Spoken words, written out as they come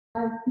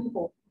5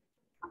 people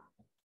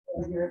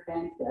here at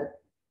Bankstead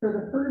for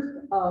the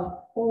first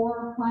of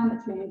 4 climate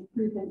change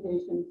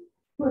presentations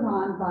put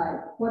on by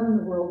What in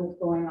the World is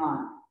Going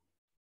On.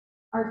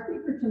 Our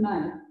speaker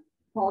tonight,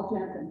 Paul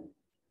Jensen,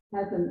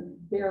 has a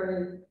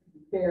very,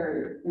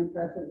 very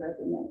impressive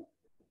resume.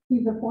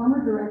 He's a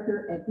former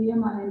director at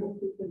DMI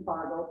Industries in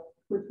Fargo,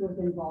 which was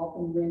involved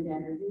in wind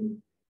energy.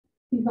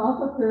 He's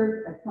also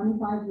served a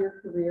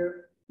 25-year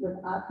career with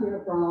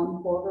Atia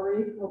Brown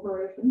Borgery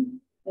Corporation,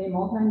 a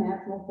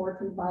multinational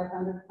Fortune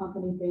 500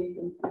 company based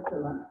in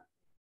Switzerland.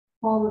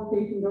 Paul was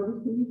stationed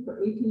overseas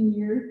for 18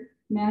 years,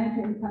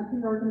 managing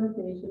country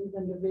organizations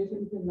and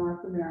divisions in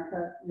North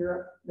America,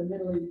 Europe, the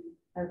Middle East,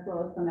 as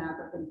well as some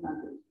African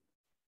countries.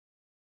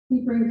 He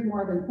brings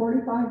more than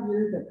 45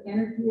 years of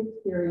energy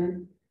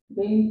experience,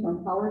 gained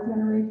from power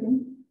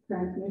generation,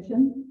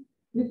 transmission,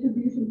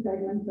 distribution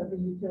segments of the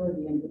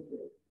utility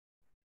industry.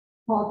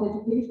 Paul's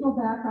educational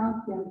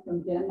background stems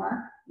from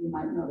Denmark. You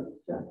might notice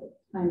just a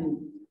tiny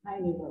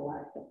little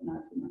accent,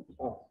 not too much.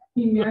 Oh.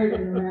 He married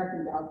an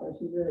American gal, so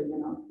she really,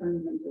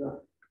 turned him into a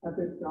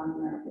good, strong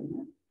American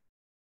here.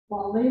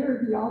 While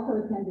later, he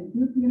also attended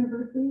Duke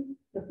University,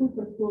 the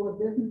Fuqua School of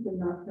Business in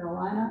North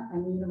Carolina,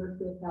 and the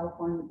University of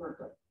California,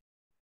 Berkeley.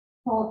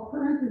 Paul's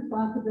current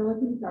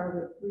responsibilities are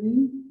with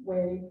Green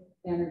Wave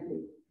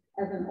Energy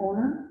as an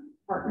owner,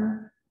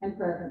 partner, and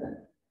president.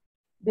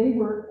 They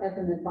work as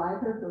an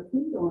advisor for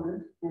fleet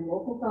owners and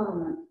local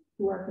governments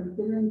who are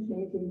considering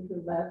changing to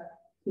less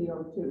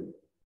CO2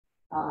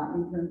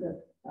 in terms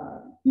of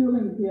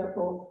fueling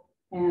vehicles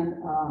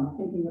and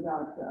thinking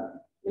about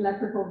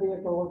electrical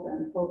vehicles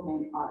and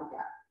propane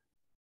autogas.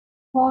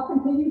 Paul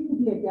continues to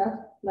be a guest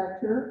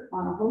lecturer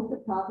on a host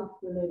of topics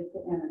related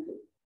to energy.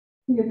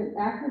 He is an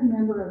active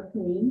member of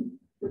CLEAN,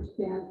 which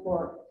stands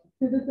for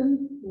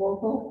Citizens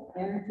Local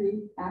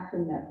Energy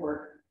Action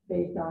Network,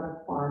 based out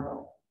of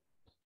Fargo.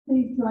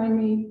 Please join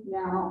me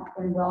now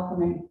in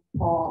welcoming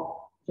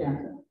Paul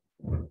Jensen.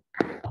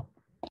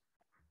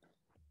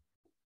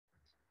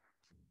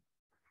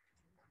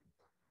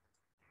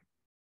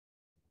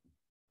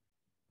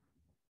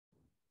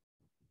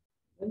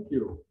 Thank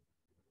you.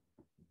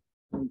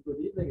 And good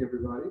evening,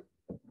 everybody.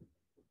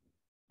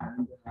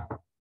 And,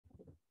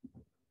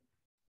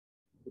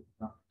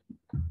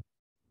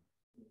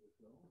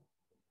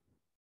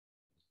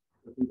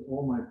 I think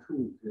all my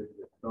tools here to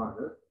get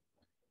started.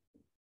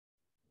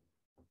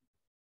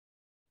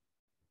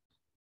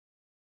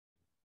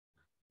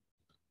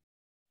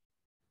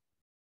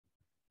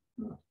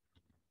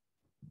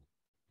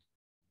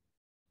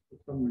 For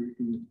some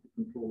reason, the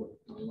controller is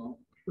not along.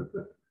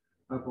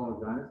 I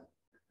apologize.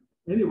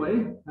 Anyway,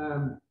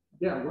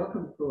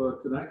 welcome to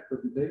tonight's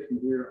presentation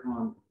here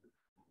on,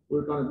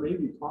 we're going to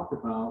mainly talk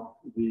about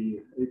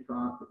the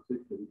HR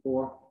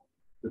 684,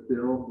 the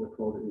bill that's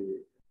called the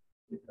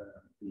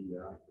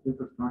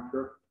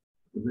Infrastructure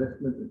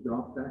Investment and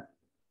Jobs Act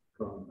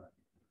from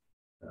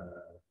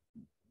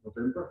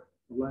November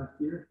of last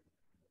year.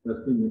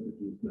 That's being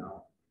introduced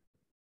now.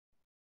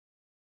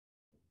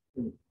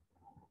 Okay.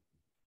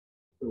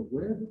 So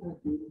where did I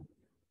do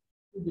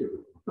here?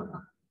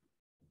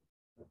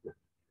 Okay.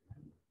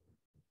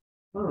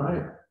 All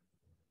right.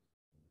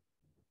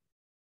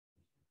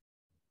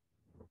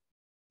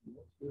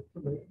 Let's just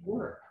make it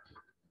work.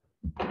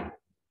 Can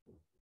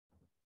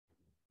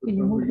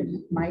you move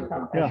the mic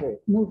up? Yeah.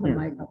 Move the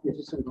mic up. Yes,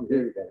 it's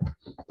very bad.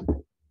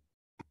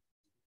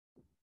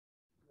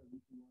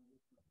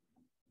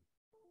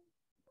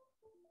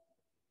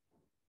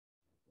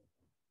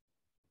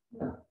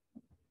 Yeah.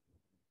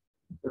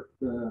 But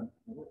I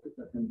don't think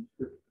I can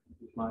shift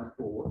the slide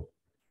forward.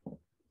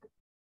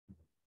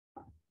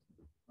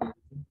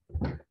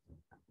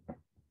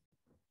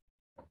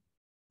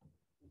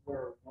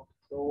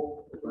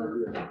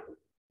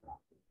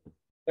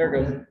 There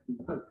it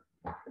goes.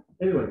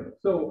 Anyway,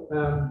 so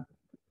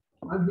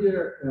I'm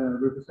here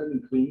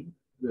representing CLEAN,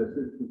 the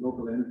Citizens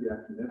Local Energy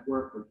Action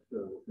Network, which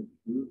was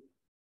introduced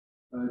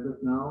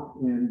just now,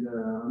 and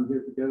I'm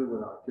here together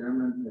with our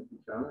chairman, Mr.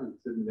 Chala, who's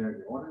sitting there in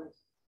the audience,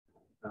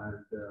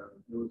 and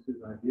those who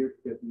are here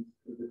to get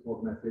this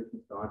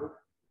organization started.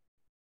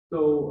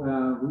 So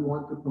we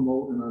want to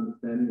promote an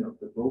understanding of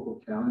the global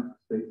challenges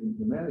facing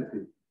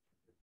humanity.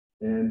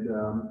 And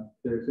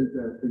since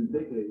there's been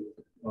decades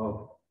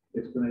of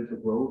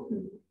exponential growth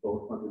in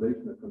both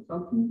population and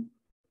consumption,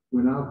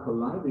 we're now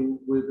colliding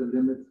with the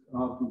limits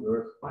of the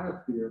Earth's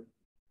biosphere,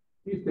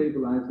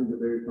 destabilizing the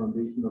very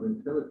foundation of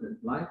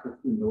intelligent life as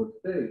we know it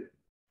today.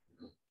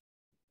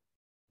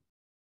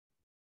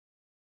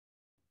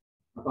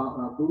 About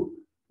our group,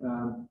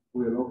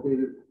 we are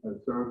located and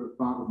serve the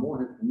Fargo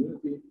Moorhead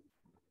community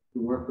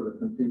to work for the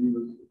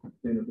continuous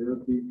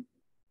sustainability,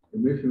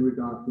 emission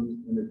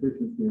reductions, and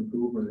efficiency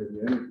improvement in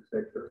the energy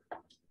sector,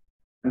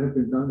 and have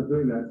been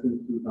doing that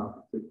since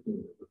 2016,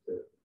 as I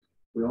said.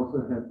 We also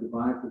have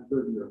devised a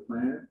 30-year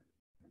plan,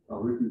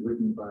 originally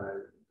written by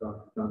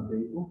Dr. John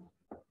Dable,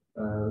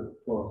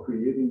 for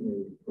creating a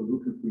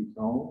pollution-free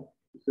zone,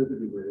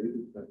 specifically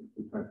related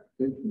to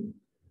transportation,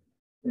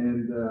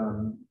 and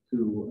to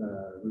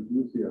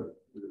reduce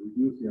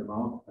the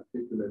amount of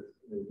particulates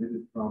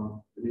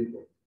from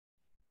vehicles.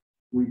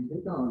 We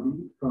take our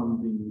lead from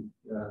the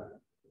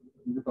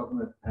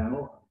Intergovernmental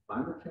Panel on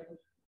Climate Change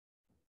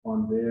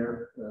on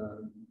their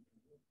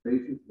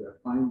basis, their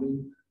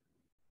findings,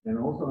 and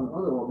also on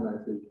other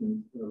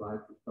organizations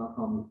like the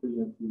Stockholm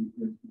Resiliency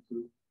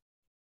Institute,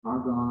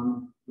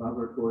 Argonne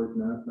Laboratories,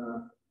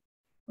 NASA,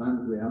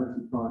 Climate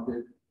Reality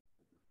Project,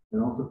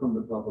 and also from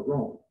the Club of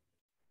Rome.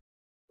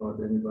 Or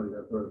if anybody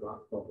has heard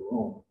about Club of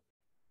Rome.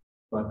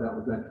 But that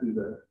was actually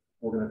the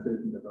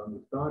organization that got me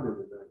started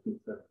in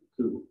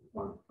 1972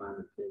 on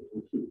climate change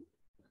issues.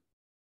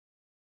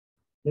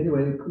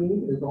 Anyway,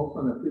 CLEAN is also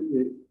an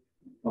affiliate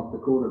of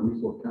Dakota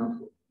Resource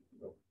Council.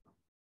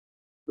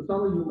 So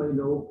some of you may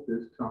know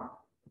this chart.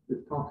 This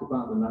talks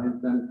about the 9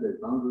 planetary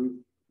boundaries.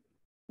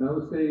 And I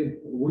would say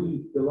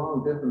we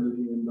belong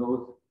definitely in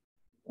those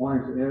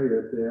orange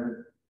areas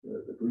there,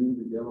 the green,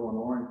 the yellow, and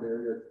orange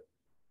areas.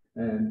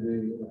 And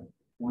the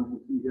ones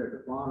you see here at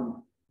the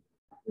bottom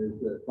is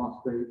the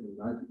phosphate and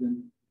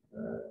nitrogen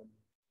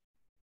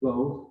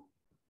flows.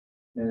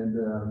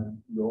 And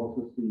you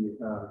also see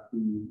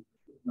the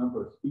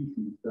number of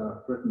species that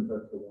are threatened.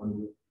 That's the one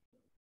you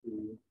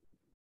see.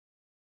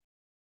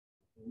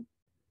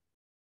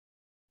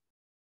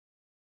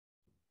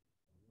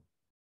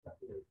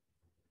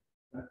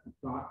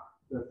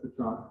 That's the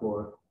chart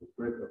for the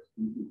spread of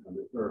species on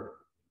this earth.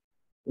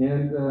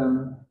 And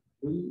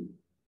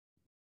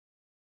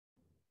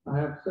I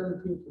have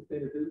 17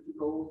 sustainability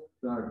goals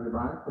that are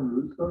derived from the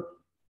research.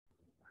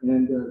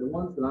 And the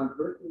ones that I'm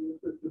personally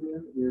interested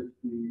in is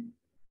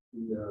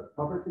the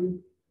poverty,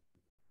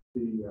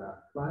 the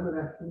climate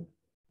action,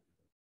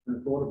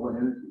 and affordable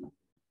energy.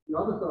 The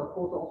others are, of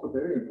course, also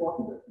very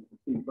important, as you can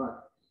see,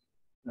 but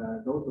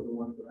those are the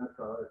ones that I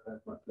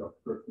prioritize myself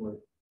personally.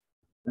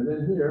 And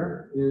then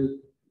here is,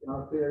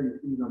 out there you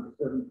see number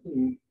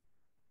 17,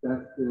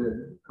 that's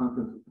the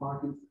Conference of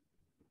Parties,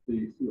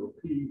 the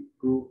COP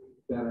group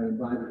that are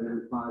invited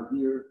every 5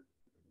 years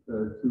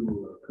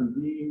to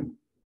convene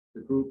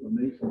the group of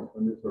nations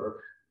on this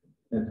earth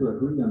and to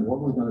agree on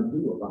what we're going to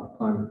do about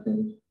climate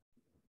change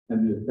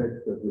and the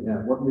effects that we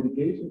have. What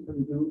mitigation can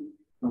we do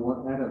and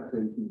what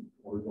adaptation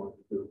are we going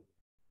to do?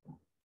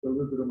 So a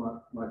little bit of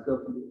myself,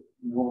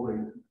 you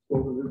already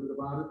spoke a little bit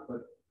about it,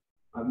 but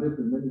I've lived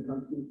in many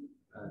countries.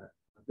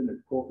 I've been a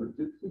corporate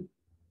gypsy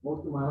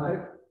most of my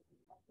life.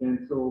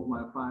 And so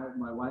my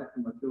wife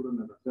and my children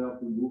and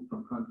myself, we moved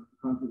from country to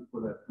country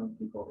for that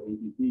company called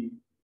ABB.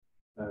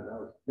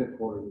 That was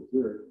headquartered in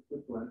Zurich,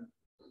 Switzerland.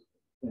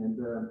 And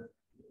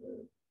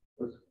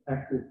was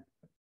active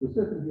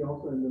specifically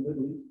also in the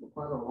Middle East for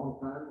quite a long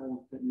time,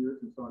 almost 10 years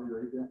in Saudi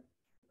Arabia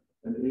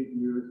and 8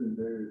 years in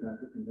various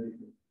African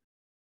nations.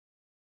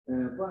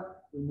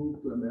 But we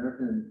moved to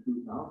America in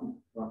 2000,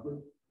 roughly.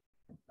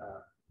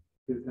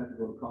 Kids had to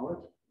go to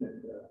college,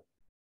 and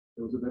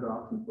there was a better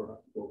option for us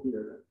to go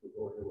here than to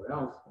go anywhere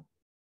else.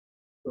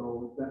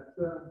 So that's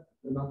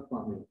enough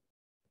about me.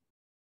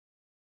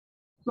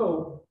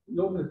 So,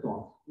 the open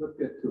response, let's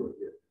get to it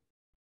here.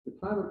 The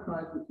climate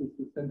crisis is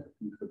the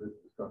centerpiece of this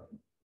discussion.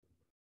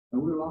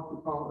 And we'll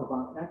often talk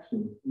about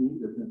actions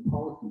needed and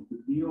policies to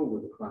deal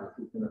with the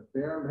crisis in a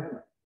fair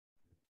manner.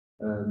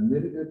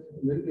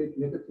 Mitigate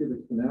negative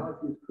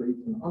externalities,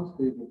 creates an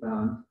unstable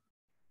balance,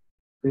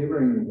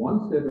 favoring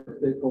one set of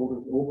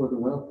stakeholders over the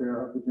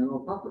welfare of the general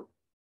public.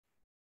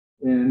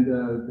 And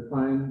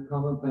define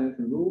common plans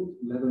and rules,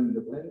 leveling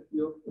the playing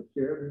field for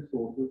shared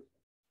resources.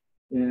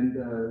 And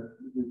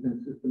we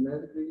can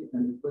systematically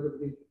and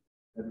equitably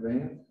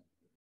advance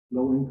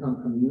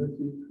low-income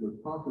communities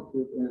with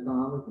positive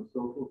economic and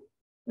social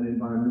and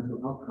environmental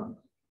outcomes.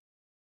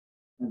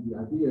 And the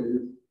idea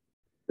is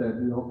that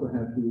we also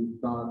have to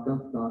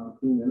jumpstart the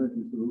clean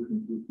energy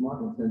solution through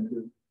smart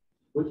incentives,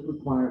 which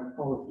requires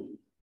policies.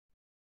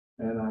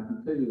 And I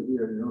can tell you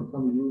here,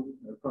 some of you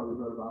have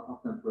probably heard about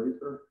up-temp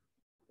razor.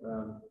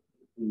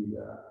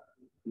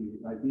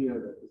 The idea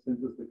that the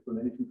simplest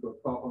explanation to a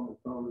problem is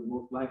probably the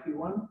most likely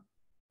one.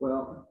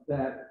 Well,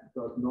 that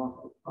does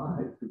not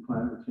apply to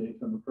climate change,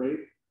 I'm afraid.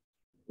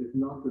 It's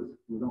not that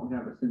we don't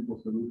have a simple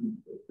solution.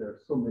 There are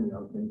so many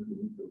other things we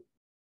need to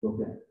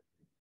look at.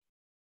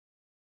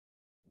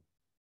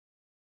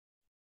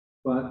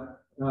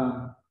 But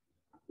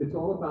it's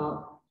all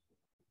about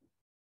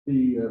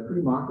the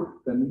free market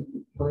that needs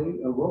to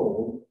play a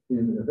role,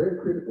 in a very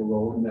critical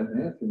role, in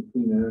advancing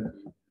clean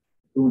energy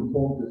through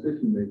informed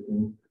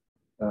decision-making,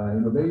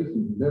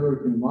 innovation,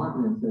 leveraging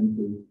market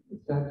incentives, and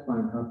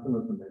satisfying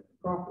customers and making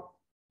profits.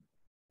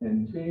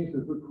 And change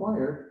is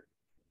required,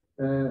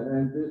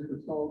 and this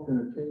results in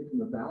a change in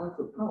the balance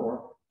of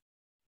power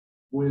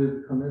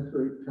with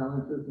commensurate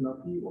challenges and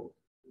upheavals.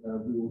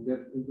 We will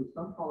get into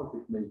some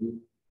politics maybe.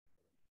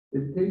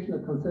 Education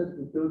and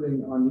consensus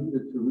building are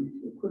needed to reach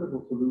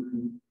equitable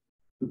solutions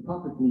to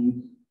public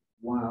needs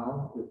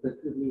while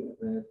effectively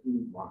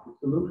advancing market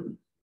solutions.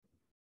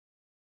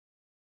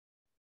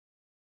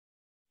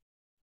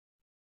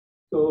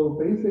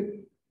 So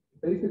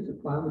basics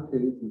of climate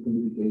change is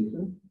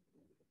mitigation,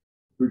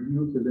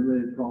 reduce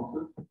eliminate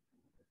costs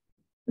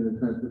in the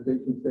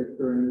transportation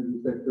sector, energy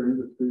sector,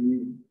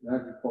 industry,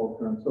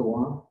 agriculture, and so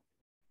on.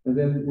 And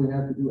then we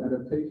have to do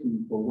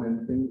adaptation for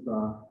when things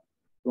are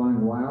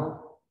running wild,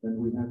 and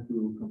we have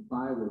to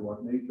comply with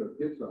what nature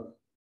gives us.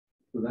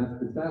 So that's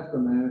disaster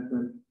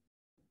management,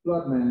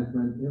 flood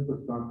management,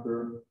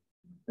 infrastructure,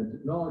 and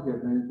technology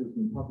advances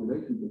in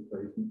population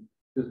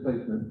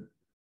displacement,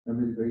 and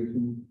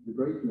migration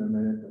and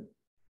management.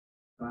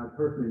 I've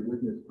personally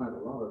witnessed quite a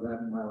lot of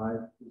that in my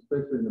life,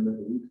 especially in the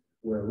Middle East,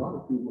 where a lot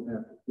of people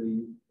have to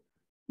flee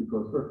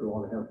because, first of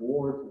all, they have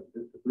wars and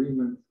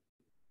disagreements,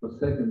 but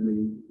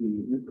secondly,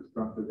 the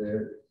infrastructure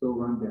there is so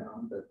run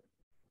down that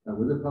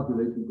with the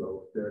population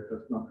growth, they're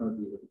just not going to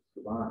be able to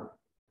survive.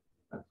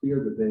 I fear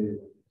the day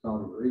when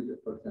Saudi Arabia,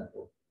 for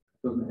example,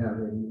 doesn't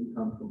have any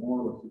income from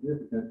oil of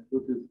significance,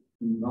 which is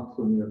not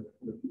so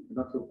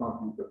far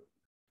future.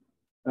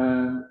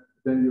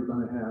 Then you're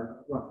going to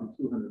have roughly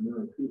 200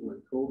 million people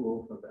in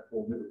total from that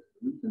whole Middle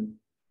East region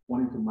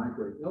wanting to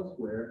migrate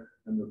elsewhere,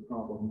 and the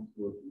problems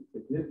will be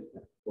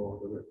significant for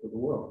the rest of the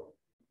world.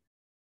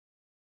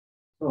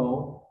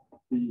 So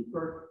the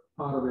first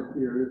part of it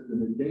here is the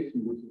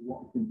mitigation, which is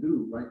what we can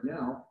do right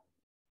now.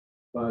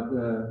 But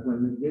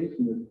when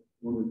mitigation is,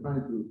 when we're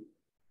trying to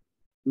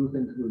do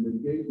things with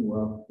mitigation,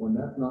 well, when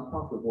that's not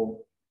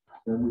possible,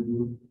 then we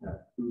do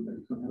have to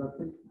make some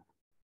adaptation.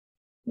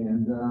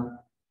 And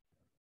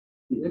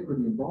the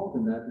equity involved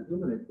in that, the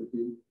human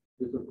equity,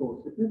 is of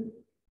course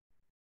significant.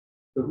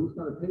 So who's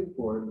going to pay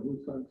for it? And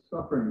who's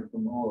suffering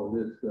from all of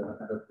this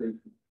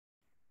adaptation?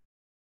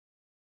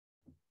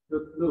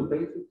 Just little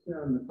basics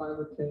here on the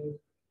climate change,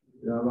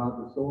 about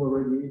the solar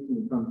radiation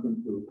that comes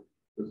into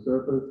the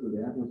surface of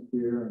the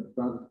atmosphere and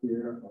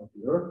stratosphere of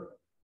the Earth.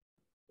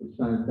 It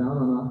shines down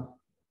on us,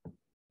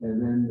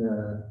 and then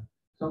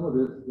some of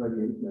this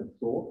radiation is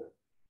absorbed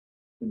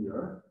in the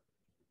Earth.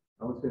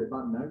 I would say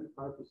about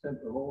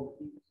 95% of all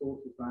the heat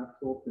sources are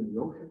absorbed in the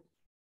ocean,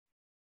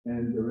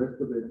 and the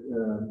rest of it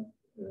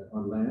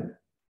on land.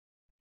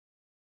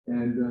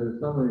 And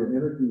some of the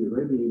energy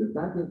irradiated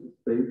back into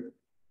space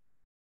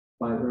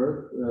by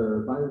Earth,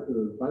 by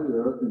the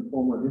Earth in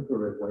form of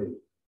infrared waves.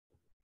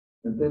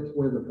 And that's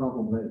where the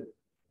problem lays,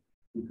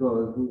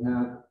 because we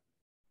have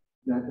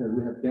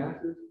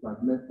gases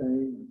like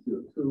methane and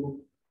CO2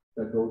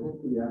 that goes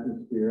into the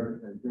atmosphere,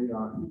 and they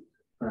are heat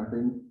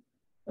trapping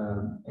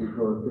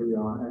because they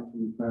are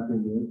actually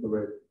trapping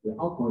the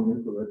outgoing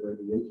infrared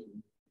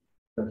radiation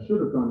that should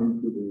have gone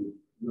into the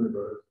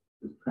universe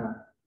is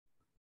trapped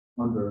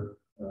under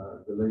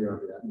the layer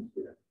of the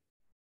atmosphere.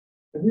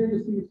 And here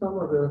you see some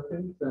of the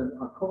things that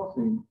are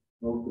causing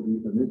most of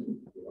these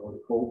emissions.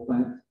 The coal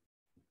plants,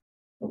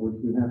 of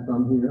which we have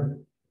some here,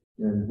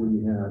 and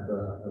we have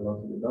a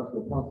lot of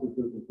industrial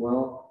processes as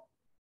well.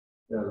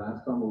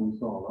 Last summer we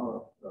saw a lot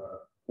of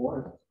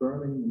forests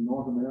burning in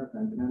North America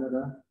and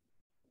Canada.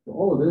 So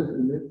all of this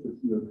emits the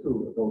CO2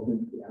 that goes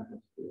into the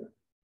atmosphere.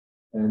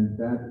 And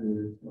that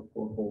is, of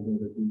course, holding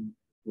the heat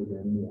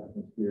within the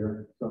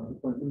atmosphere,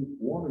 subsequently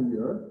warming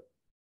the Earth.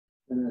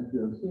 And as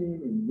you have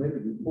seen in many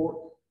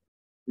reports,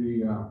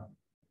 the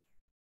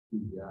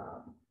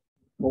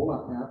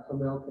polar caps are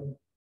melting.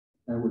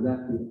 And with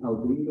that, the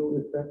albedo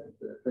effect,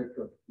 the effect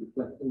of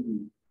reflecting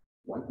the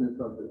whiteness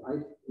of the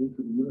ice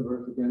into the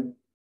universe again,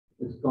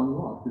 it's gone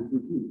off, it's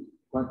reduced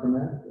quite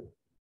dramatically.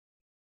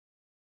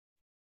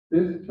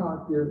 This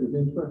chart here is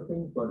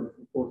interesting, but it's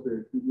of course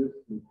very tedious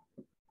to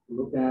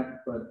look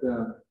at, but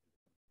I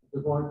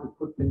just wanted to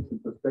put things in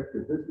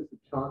perspective. This is a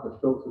chart that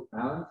shows the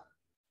balance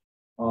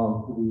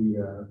of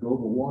the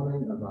global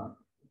warming, about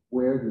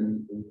where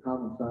the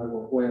carbon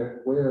cycle,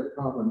 where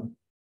carbon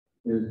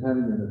is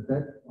having an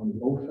effect on the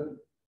ocean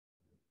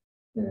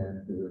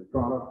and the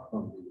product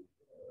from the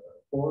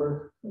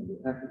forest and the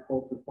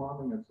agriculture,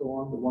 farming, and so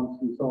on, the ones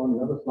we saw on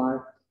the other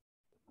slide.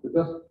 But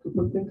just to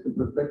put things in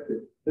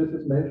perspective, this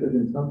is measured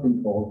in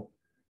something called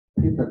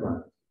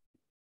petagrams.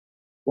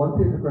 1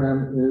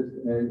 petagram is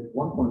a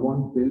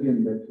 1.1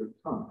 billion metric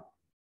ton.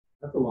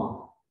 That's a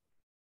lot.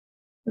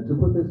 And to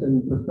put this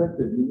in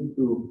perspective, you need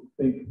to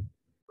think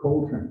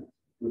coal trains.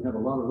 We have a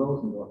lot of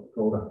those in North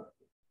Dakota.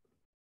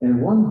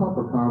 And one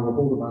hopper car will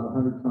hold about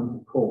 100 tons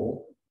of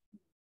coal,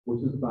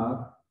 which is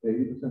about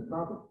 80%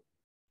 carbon.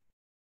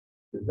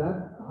 If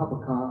that hopper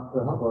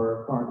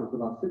car is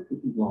about 60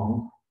 feet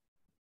long,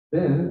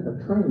 then a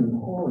train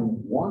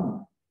hauling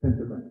 1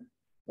 pentagram,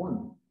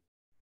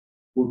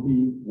 will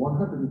be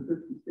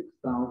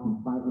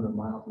 156,500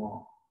 miles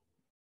long.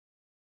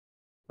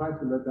 Try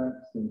to let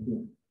that sink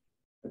in.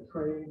 A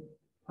train,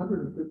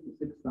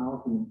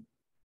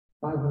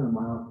 156,500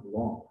 miles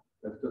long.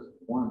 That's just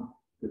 1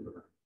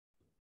 pentagram.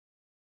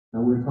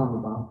 And we're talking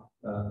about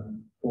 4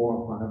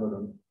 or 5 of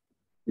them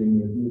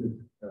being emitted,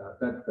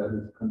 that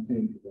is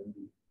contained within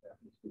the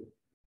atmosphere.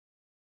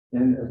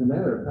 And as a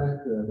matter of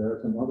fact, there are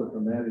some other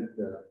dramatic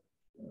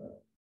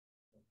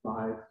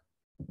slides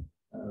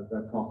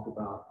that talk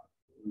about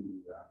the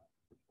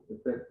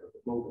effect of the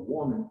global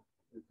warming.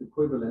 It's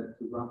equivalent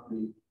to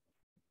roughly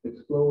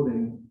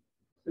exploding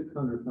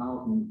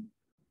 600,000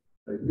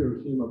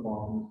 Hiroshima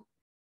bombs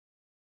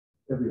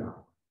every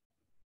hour.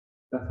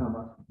 That's how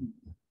much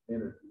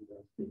energy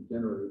that's being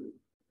generated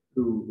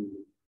through the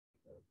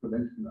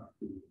prevention of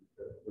the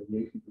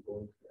radiation to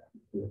go into the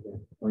atmosphere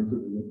again, going to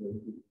the universe.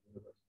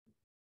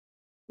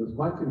 So it's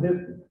quite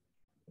significant.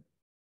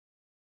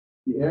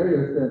 The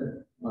areas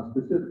that are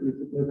specifically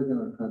significant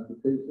are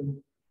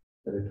transportation,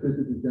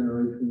 electricity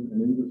generation,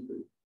 and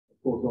industry. Of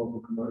course, also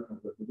commercial,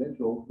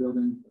 residential,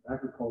 buildings,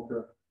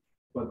 agriculture.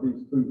 But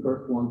these three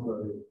first ones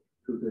are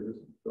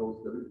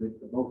those that emit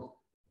the most.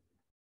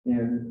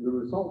 And the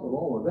result of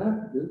all of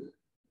that is,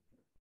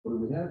 what do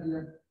we have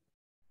here?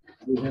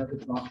 We have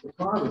the cost of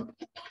carbon.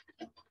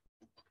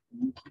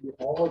 And you see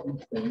all of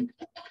these things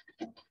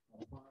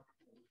are part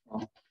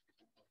of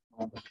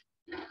carbon.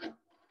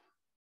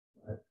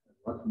 Right?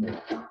 What's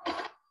next?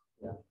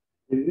 Yeah.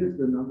 It is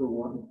the number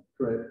one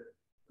threat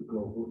to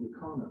global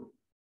economy.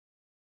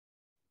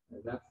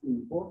 And that's the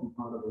important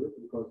part of it,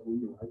 because we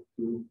like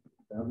to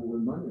dabble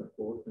with money, of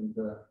course, and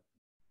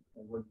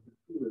when you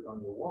feel it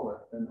on your wallet,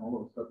 then all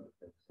of a sudden it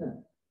makes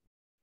sense.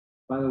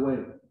 By the way,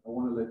 I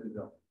want to let you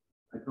know,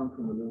 I come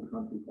from a little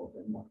country called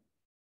Denmark,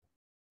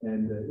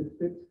 and it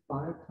fits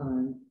 5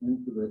 times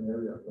into the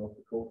area of North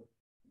Dakota.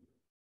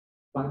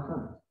 5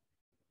 times.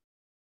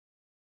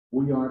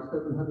 We are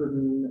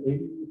 780,000,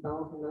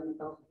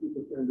 90,000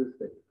 people here in this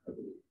state, I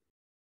believe.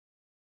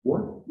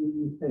 What do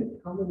you think?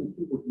 How many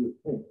people do you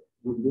think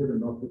would live in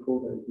North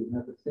Dakota if you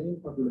had the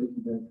same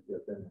population density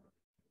as Denmark?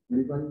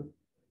 Anybody?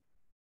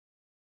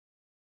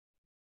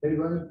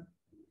 Anybody?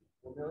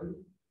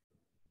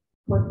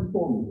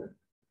 24 million.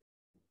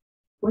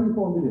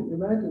 24 million.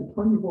 Imagine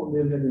 24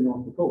 million in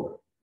North Dakota.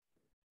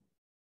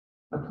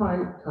 I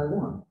tried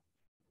Taiwan.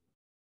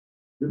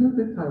 You can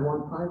fit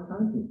Taiwan 5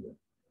 times in here.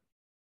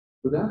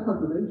 With that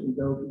population,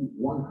 there will be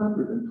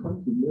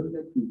 120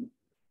 million people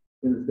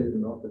in the state of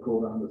North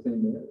Dakota on the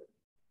same area.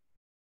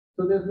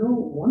 So there's no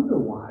wonder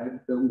why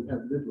that we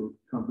have little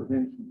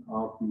comprehension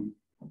of the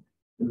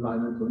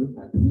environmental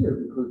impact here,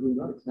 because we're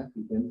not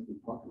exactly densely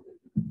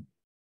populated.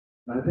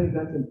 And I think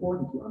that's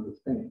important to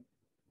understand,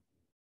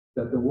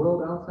 that the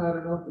world outside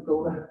of North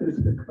Dakota is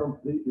a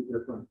completely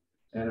different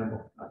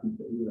animal. I can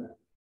tell you that.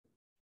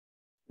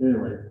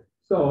 Anyway,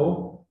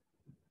 so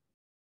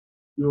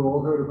you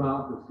all heard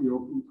about the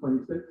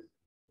COP26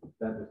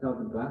 that was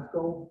held in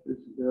Glasgow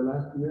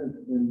last year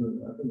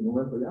in I think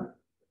November, yeah.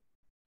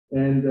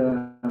 And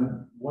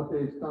what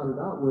they started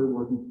out with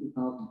was in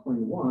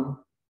 2021,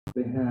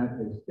 they had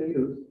a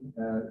status,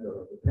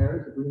 the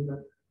Paris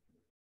Agreement,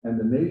 and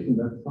the nation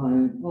that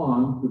signed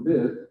on to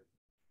this,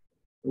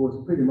 it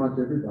was pretty much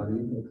everybody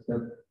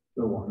except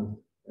the ones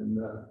in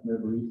the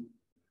Middle East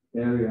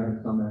area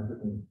and some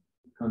African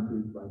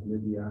countries like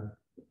Libya.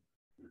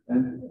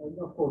 And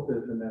of course,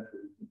 there's a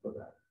natural reason for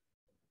that.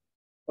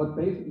 But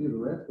basically, the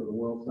rest of the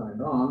world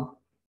signed on,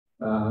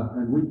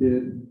 and we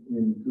did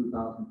in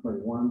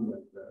 2021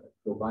 when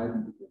Joe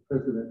Biden became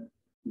president,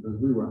 because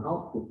we were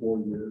out for 4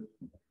 years.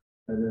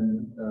 And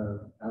then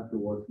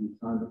afterwards, he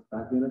signed us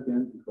back in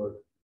again because,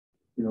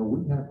 you know,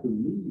 we have to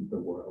lead the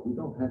world. We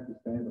don't have to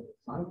stand on the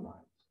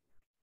sidelines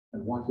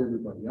and watch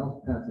everybody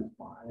else pass us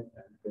by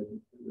and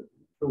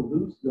so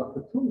lose the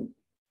opportunity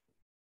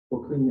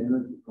for clean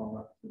energy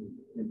products and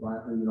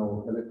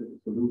electrical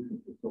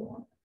solutions and so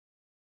on.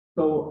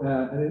 So,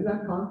 and in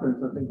that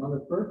conference, I think on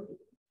the first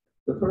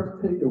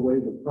takeaway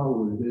was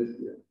probably this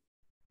here.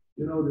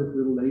 You know, this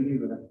little lady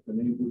that the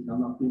name who shall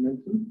not be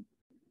mentioned?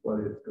 Well,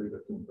 it's Greta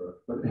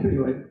Thunberg. But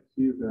anyway,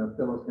 she's a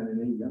fellow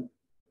Scandinavian.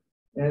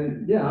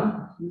 And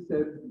yeah, she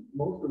said,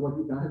 most of what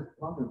you guys are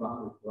talking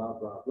about is blah,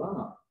 blah,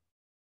 blah.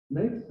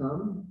 Make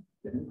some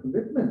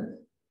commitments.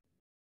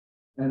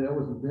 And it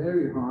was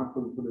very hard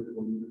for the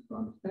political leaders to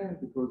understand,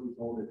 because there's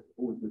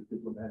always this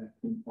diplomatic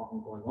ping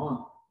pong going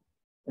on.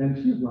 And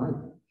she's right.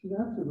 She's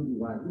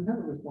absolutely right. We have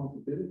a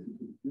responsibility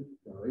to the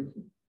future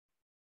generation.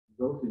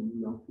 Those of you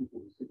young people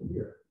who sit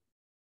here,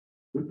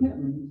 we can't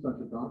leave such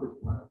a garbage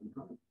pile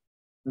behind.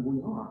 And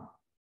we are.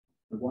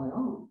 And why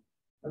are we?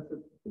 That's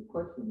a good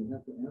question we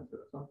have to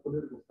answer. Some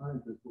political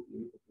scientists will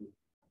be able to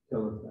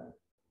tell us that.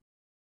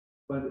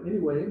 But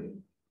anyway,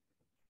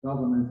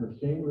 governments are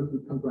shamelessly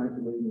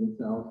congratulating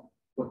themselves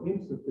for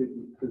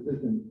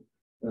insufficient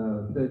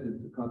pledges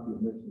to cut the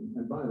emissions.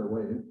 And by the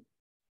way,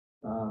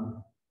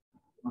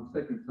 on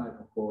second sight,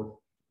 of course,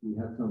 we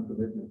have some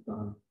commitments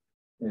done.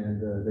 And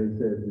they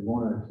said we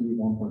want to achieve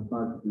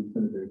 1.5 degrees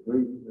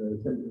centigrade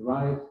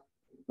rise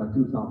by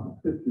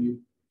 2050.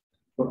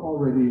 But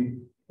already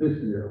this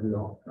year, we're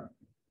off track,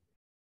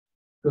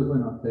 because we're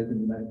not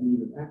taking the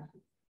needed action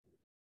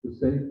to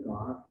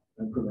safeguard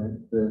and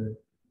prevent the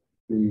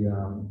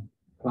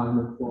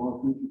climate for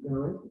our future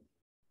generations.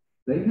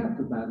 They have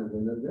to battle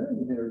with it. They're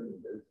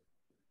inheriting this.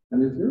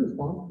 And it's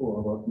irresponsible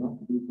of us not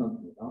to do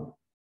something about it.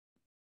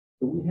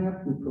 So we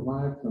have to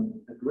provide some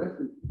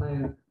aggressive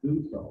plans to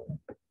do so.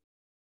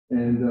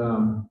 And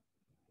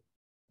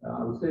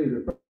I would say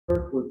the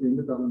first was the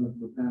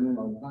Intergovernmental Panel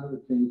on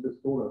Climate Change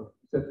that sort of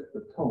sets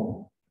the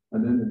tone.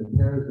 And then in the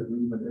Paris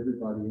Agreement,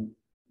 everybody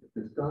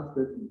discussed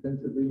it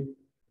intensively.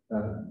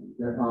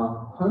 There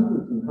are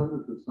hundreds and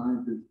hundreds of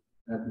scientists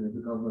at the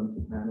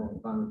Intergovernmental Panel on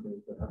Climate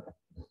Change that have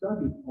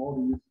studied all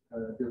these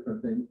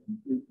different things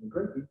in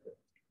great detail.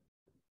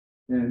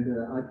 And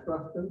I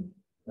trust them.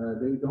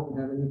 They don't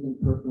have anything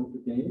personal to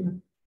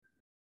gain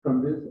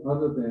from this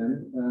other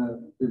than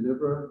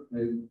deliver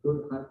a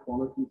good,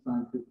 high-quality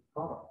scientific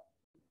product.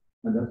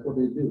 And that's what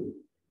they do.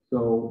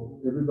 So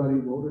everybody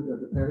voted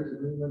at the Paris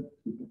Agreement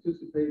to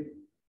participate,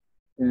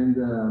 and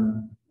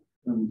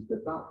we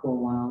stepped out for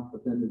a while,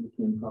 but then it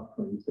became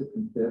COP26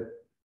 instead.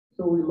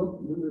 So we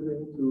looked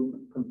into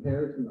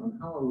comparison on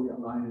how are we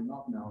aligning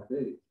up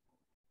nowadays.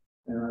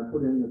 And I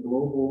put in the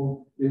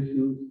global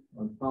issues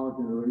on power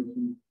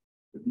generation,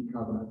 the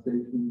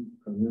decarbonization,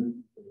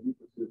 communities, and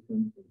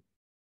ecosystems, and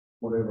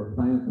whatever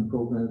plans and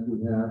programs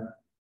we have,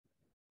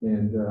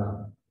 and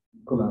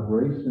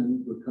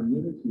collaboration with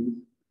communities,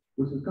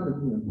 which is going to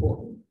be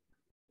important.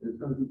 It's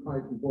going to be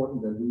quite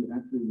important that we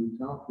actually reach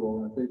out to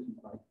organizations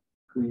like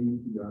CLEAN,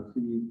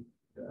 ERC,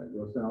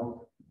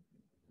 yourselves,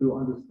 to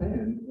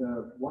understand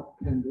what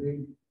can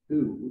they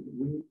do.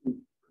 We need to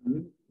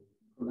communicate,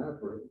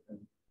 collaborate, and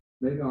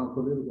make our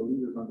political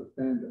leaders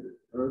understand that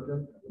it's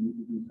urgent and we need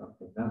to do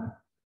something now.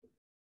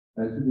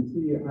 As you can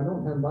see, I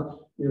don't have much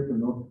here from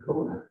North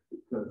Dakota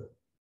because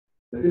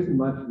there isn't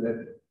much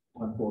left,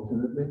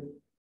 unfortunately.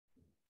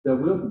 There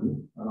will be,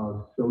 and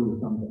I'll show you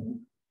something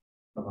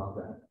about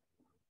that.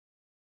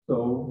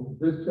 So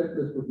this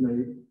checklist was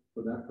made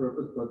for that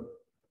purpose, but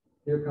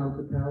here comes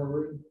the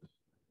calorie.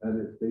 That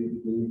is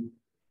basically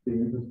the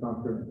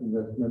Infrastructure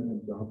Investment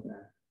and Jobs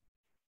Act,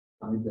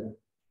 IJAC,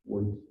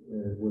 which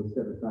will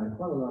set aside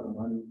quite a lot of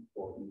money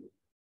for the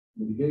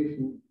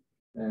mitigation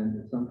and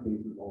in some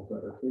cases also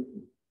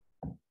adaptation.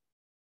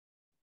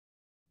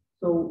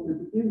 So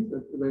it begins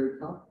at the very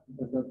top,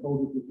 as I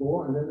told you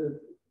before, and then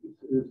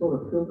it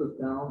sort of filters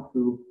down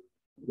to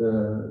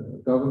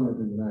the government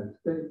in the United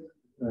States,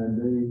 and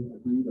they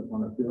agreed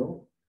upon a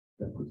bill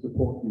that could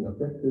support the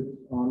objectives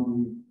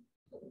on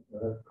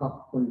the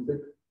COP26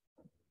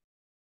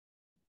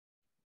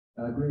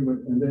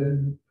 agreement. And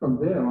then from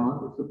there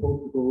on, it's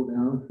supposed to go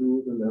down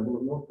to the level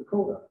of North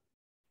Dakota.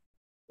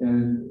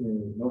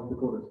 And North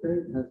Dakota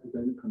State has to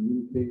then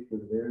communicate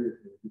with various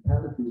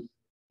municipalities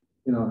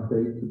in our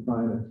state to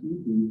try and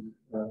achieve these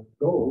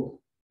goals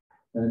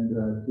and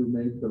to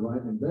make the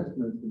right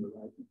investments in the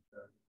right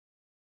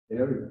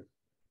areas.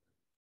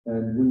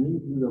 And we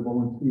need the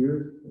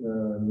volunteers,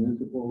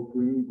 municipal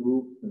green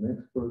groups, and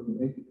experts and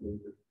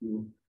educators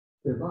to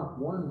step up.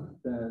 One,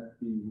 that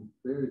the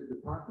various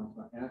departments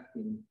are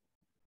asking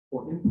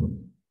for input,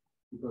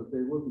 because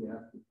they will be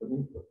asking for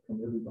input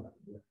from everybody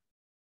here.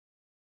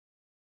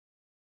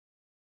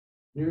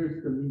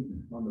 Here's the meat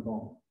on the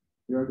bone.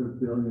 Here are the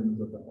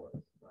billions of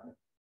dollars, right?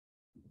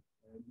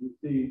 And you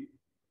see,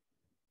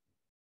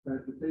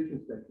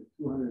 transportation sector,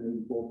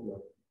 284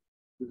 billion.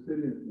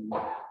 Resiliency,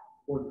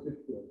 46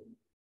 billion.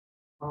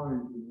 Power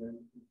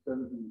engineering,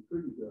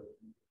 73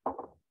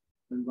 billion.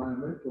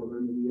 Environmental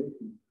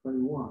remediation,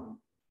 21.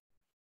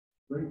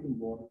 Drinking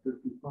water,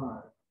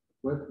 55.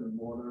 Western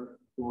water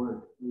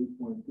storage,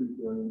 8.3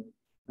 billion.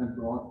 And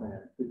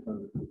broadband,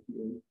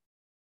 658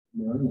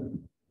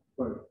 million.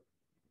 Sorry,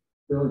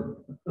 billion.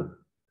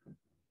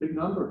 Big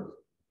numbers.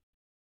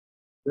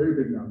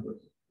 Very big numbers.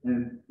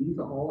 And these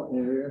are all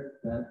areas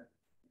that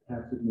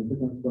have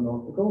significance for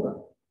North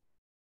Dakota.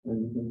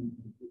 And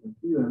you can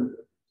see them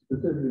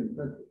specifically in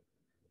Texas.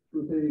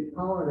 So say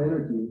power and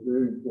energy is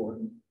very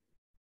important.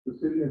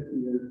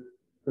 Resiliency is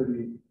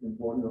pretty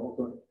important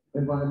also.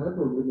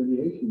 Environmental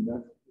remediation,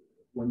 that's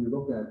when you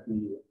look at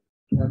the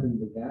capping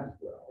the gas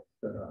wells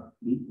that are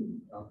leaking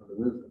out of the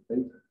Wisconsin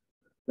Basin.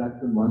 That's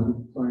the money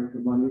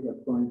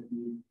that's going to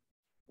be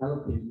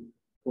allocated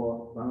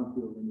for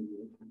brownfield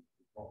remediation.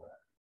 All that.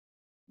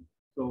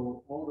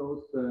 So all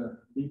those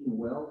leaking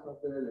wells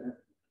up there, they have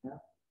to be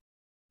capped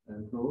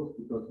and closed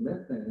because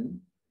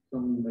methane,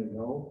 some of you may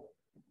know,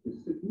 is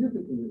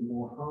significantly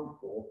more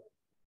harmful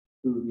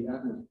to the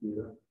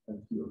atmosphere than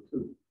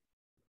CO2.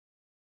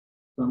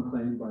 Some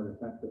claim by the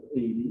factor of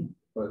 80,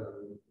 but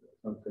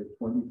some say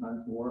 20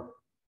 times more.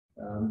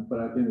 But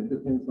again, it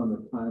depends on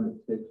the time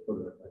it takes for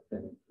the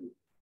methane to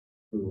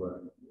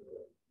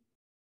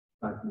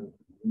tighten into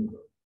the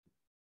universe.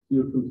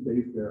 CO2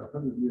 stays there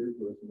 100 years,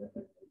 whereas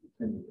methane maybe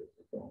 10 years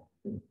or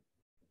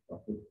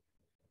so.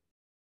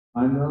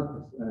 I'm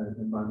not an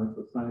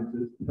environmental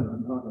scientist, and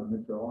I'm not a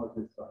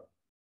meteorologist. So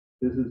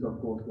this is,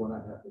 of course, what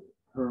I have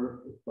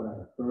heard, what I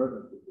have heard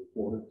and is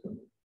reported to me.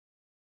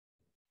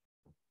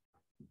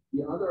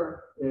 The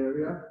other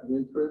area of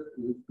interest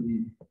is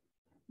the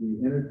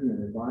energy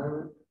and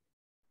environment.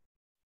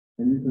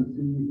 And you can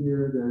see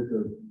here there's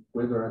a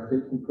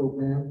weatherization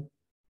program,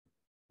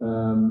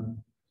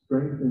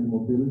 strengthening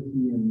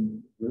mobility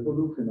and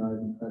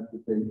revolutionizing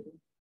transportation,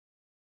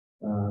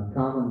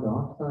 carbon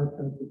dioxide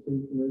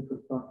transportation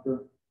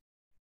infrastructure,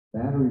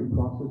 battery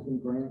processing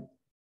grants,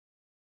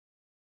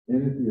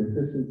 energy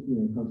efficiency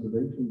and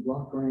conservation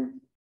block grants.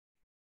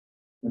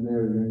 And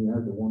there again, you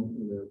have the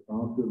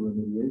brownfield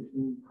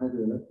remediation,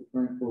 hydroelectric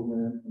grant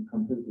program, and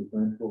competitive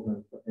grant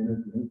programs for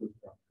energy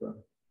infrastructure.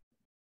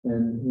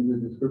 And in the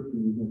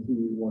description, you can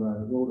see what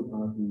I wrote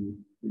about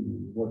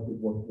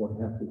what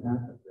has to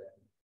happen there.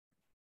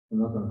 I'm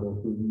not going to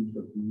go through each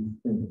of these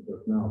things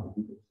just now, but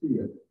you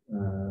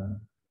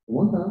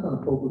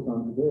focus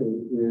on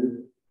today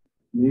is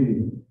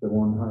Navy, the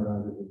one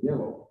highlighted in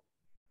yellow.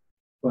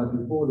 But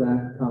before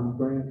that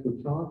comes grants for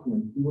charging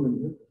and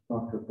fueling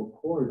infrastructure for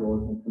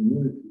corridors and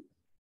communities.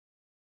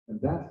 And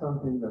that's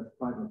something that's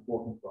quite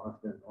important for us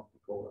here in North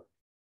Dakota,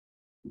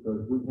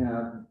 because we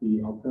have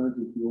the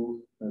alternative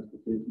fuels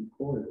transportation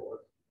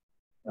corridors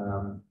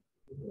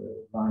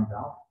lined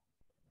out,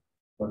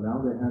 but now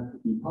they have to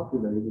be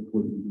populated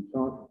with EV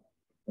charging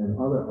and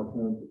other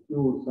alternative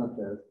fuels such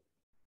as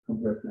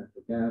compressed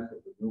natural gas or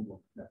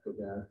renewable natural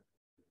gas,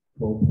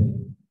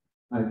 propane,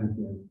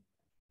 hydrogen,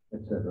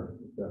 etc.,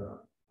 etc.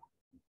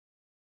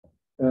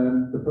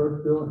 The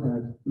first bill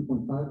has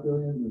 $2.5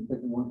 billion, the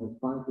second one has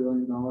 $5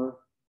 billion,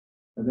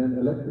 and then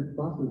electric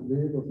buses,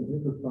 vehicles, and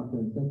infrastructure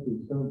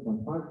incentives,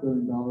 $7.5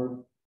 billion.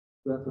 So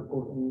that's of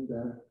course aimed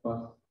at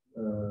bus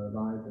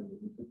lines in the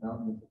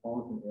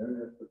metropolitan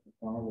areas such as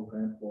Fargo,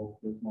 Grand Forks,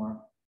 Bismarck,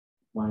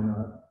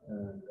 Minot,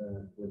 and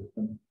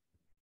Wilson.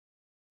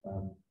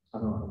 I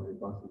don't know how many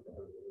buses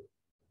there is,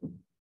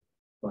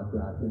 but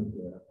I think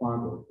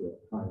Fargo is the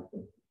highest.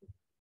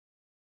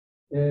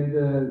 And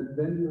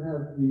then you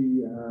have the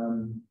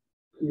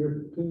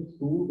Clean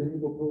School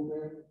Vehicle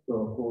Program. So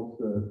of course,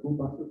 school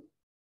buses,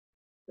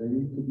 they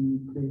need to be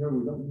cleaner.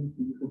 We don't need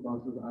diesel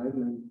buses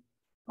idling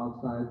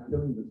outside,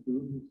 killing the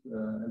students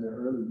in their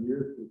early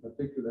years, in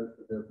particular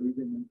that they're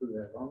breathing into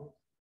their lungs.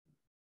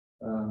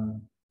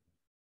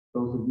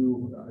 Those of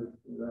you,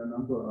 there are a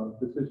number of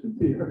physicians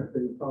here,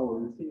 they've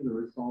probably seen the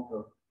result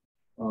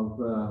of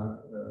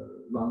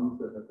lungs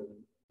that have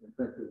been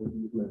infected with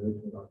diesel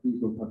emission or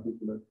diesel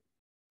particulates.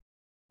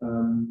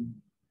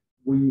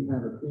 We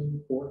have a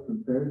Clean Ports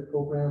and Ferries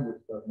program,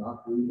 which does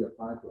not really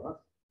apply to us.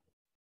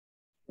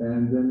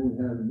 And then we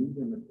have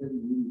medium and heavy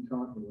duty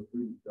charging, which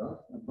really does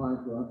apply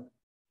to us.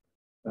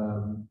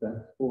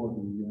 That's for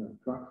the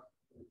trucks,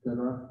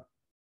 etc.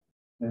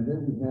 And then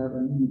we have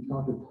an EV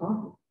charger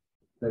target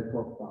that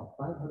talks about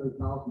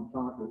 500,000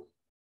 chargers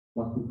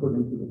must be put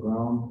into the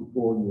ground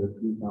before year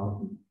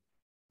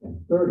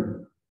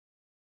 2030.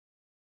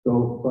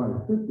 So, sorry,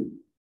 50.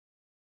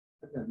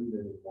 I can't read it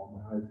anymore.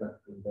 My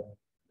eyesight's in that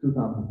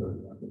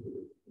 2030, I think it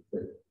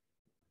is.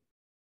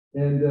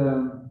 And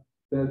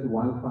there's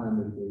wildfire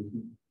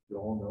mitigation. You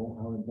all know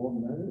how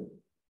important that is.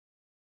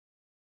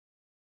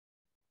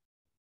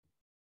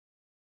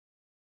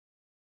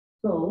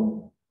 So,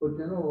 for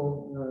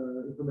general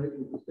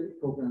information for state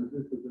programs,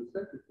 this is the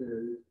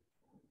secretaries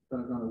that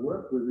are going to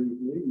work with these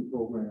Navy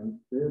programs.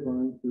 They're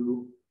going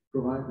to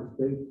provide the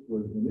states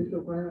with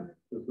initial grants,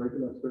 with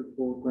regular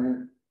straightforward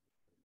grants.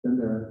 Then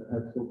there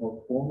are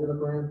so-called formula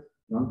grants,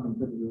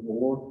 non-competitive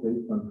awards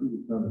based on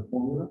predetermined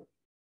formula,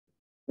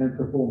 and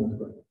performance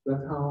grants.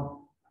 That's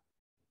how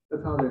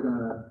they're going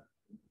to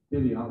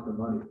divvy out the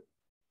money.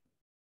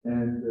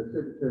 And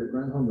Secretary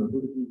Granholm and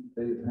Buttigieg,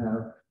 they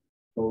have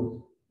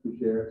both to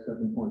share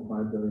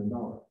 $7.5 billion.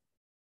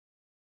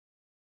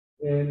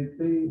 And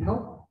they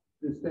help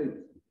the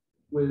states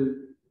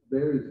with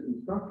various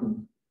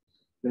instructions.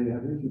 They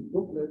have issued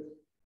booklets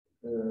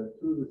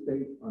to the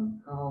states on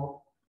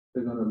how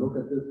they're going to look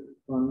at these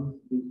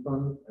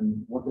funds,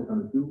 and what they're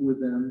going to do with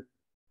them,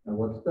 and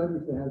what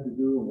studies they have to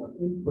do, and what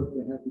input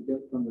they have to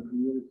get from the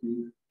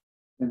communities.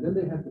 And then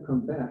they have to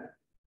come back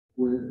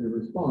with a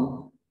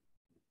response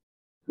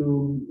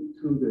to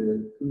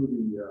the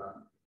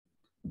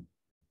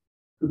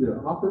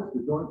office,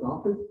 the joint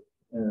office,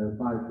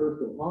 by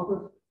 1st of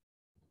August.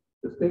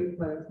 The state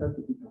plans have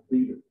to be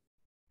completed.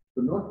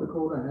 So North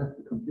Dakota has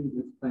to complete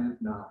its plans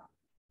now.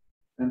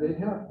 And they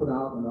have put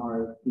out an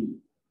RFP.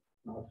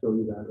 I'll show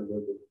you that a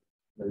little bit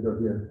later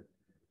here.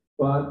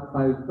 But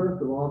by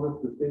 1st of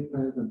August, the state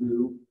plans are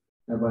due,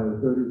 and by the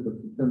 30th of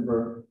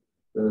September,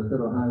 the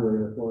Federal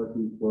Highway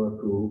Authorities will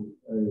approve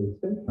a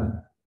state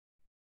plan.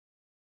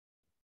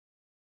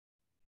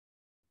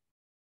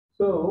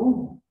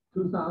 So,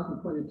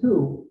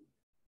 2022,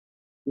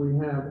 we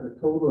have a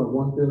total of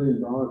 $1 billion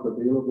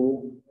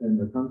available in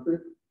the country.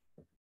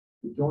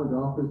 The joint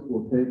office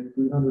will take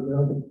 $300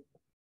 million.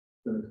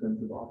 It's an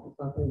expensive office,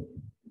 I think.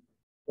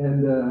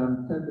 And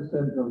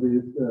 10% of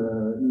this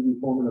EV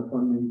formula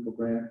funding for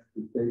grants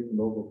to state and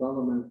local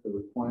governments that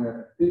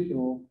require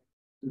additional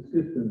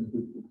assistance to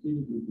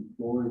strategically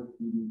deploy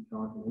EV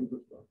charging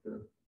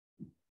infrastructure.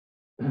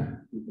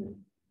 Excuse me.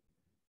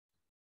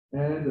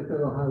 And the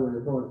Federal Highway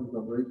Authorities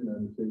Operation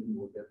Administration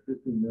will get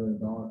 $15 million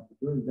for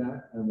doing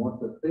that. And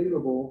what's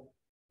available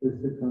is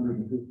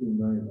 $615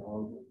 million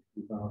in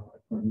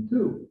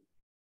 2022.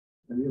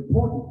 And the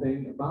important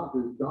thing about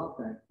this Jobs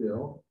Act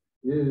bill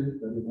is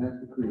that it has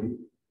to create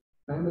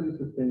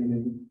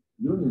family-sustaining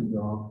union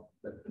jobs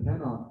that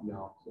cannot be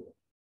outsourced.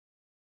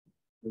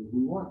 Because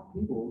we want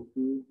people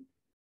to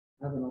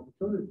have an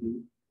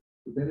opportunity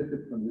to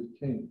benefit from this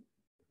change.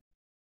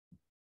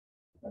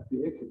 That's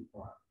the equity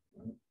part,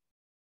 right?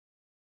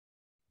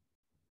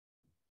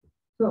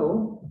 So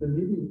the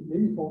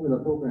Navy formula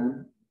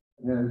program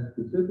has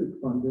specific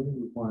funding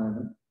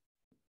requirements.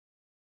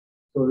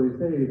 So they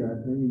say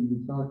that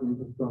any charging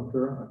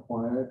infrastructure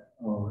acquired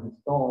or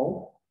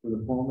installed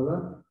with a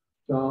formula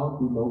shall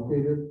be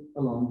located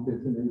along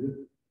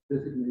designated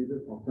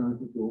designated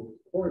alternative fuel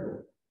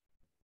corridors.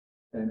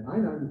 And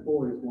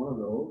I-94 is one of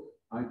those.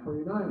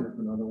 I-29 is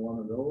another one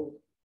of those.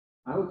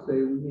 I would say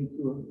we need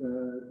to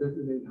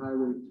designate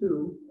Highway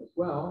 2 as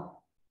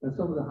well, and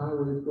some of the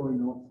highways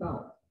going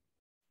north-south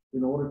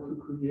in order to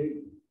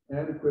create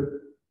adequate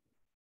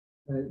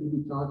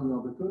EV charging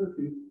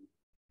opportunities.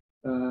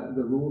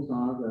 The rules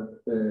are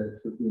that there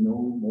should be no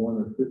more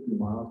than 50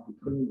 miles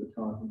between the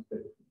charging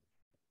stations.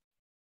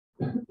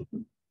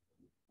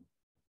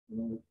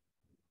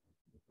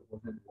 Was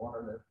any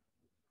water there?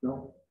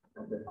 No?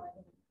 Okay.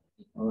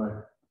 All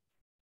right.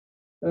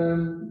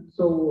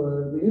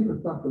 So the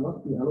infrastructure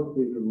must be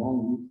allocated along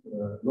these,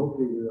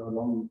 located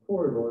along these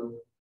corridors,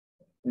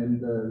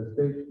 and the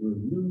states will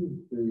use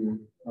the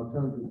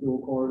alternative fuel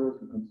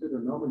corridors and consider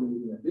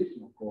nominating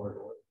additional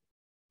corridors.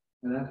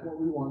 And that's what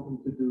we want them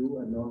to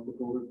do at North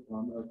Dakota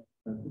Department of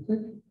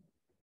Transportation.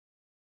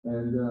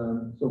 And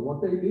so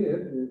what they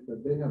did is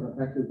that they have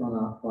actually gone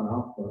out for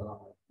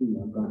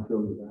I'm going to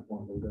show you that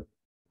one later.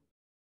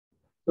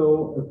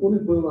 So a fully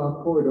built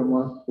out corridor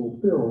must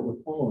fulfill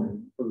the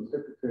following for the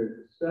Secretary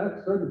to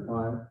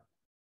certify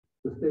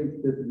the state's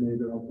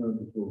designated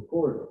alternative fuel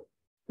corridor.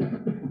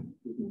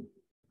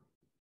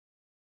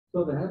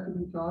 So there has to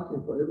be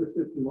charging for every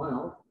 50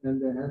 miles,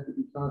 and there has to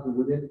be charging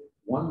within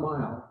 1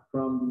 mile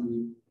from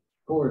the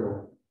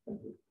corridor.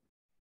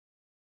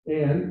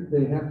 And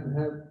they have to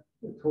have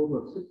a total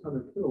of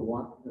 600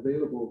 kilowatts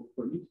available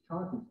for each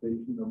charging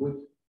station, of which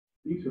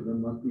each of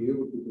them must be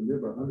able to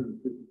deliver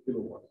 150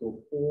 kilowatts.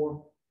 So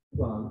 4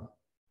 plugs,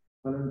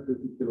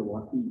 150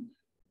 kilowatts each.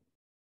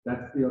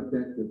 That's the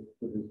objective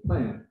for this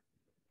plan.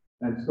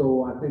 And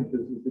so I think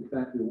this is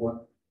exactly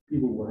what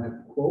people will have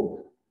to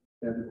quote.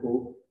 They have to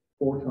quote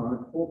 4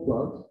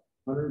 plugs,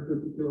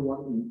 150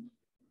 kilowatt each,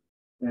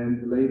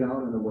 and laid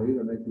out in a way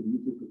that makes it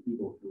easy for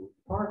people to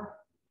park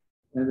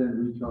and then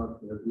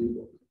recharge their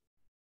vehicles.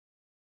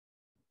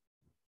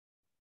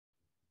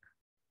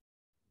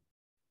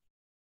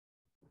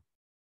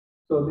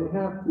 So they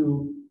have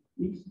to,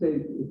 each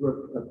state is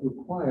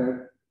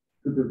required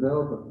to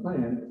develop a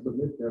plan and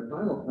submit their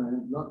final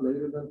plan not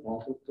later than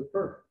August the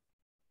 1st.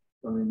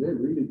 So, I mean, they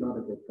really got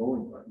to get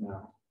going right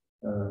now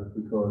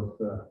because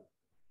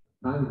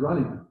time's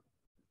running,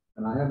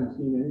 and I haven't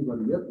seen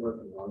anybody yet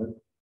working on it.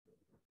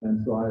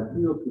 And so I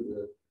appeal to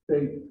the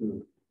state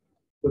to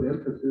put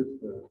emphasis,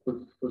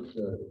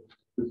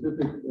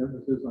 specific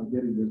emphasis on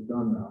getting this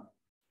done now.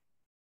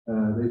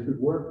 They should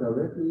work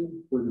directly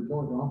with the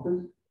joint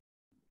office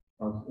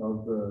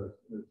of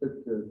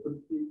Secretary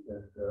Kutsky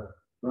and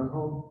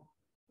Grunholm,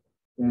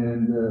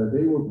 and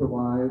they will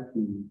provide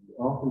the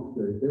office,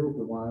 they will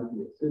provide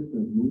the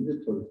assistance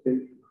needed for the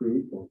state to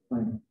create those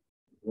plans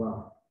as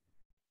well.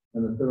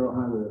 And the federal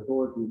highway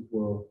authorities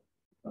will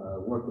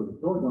work with the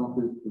joint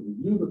office to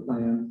review the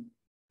plans,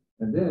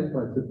 and then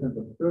by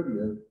September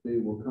 30th, they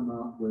will come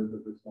out with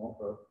a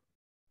result of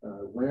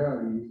where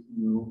are these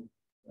new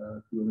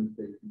fueling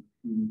stations,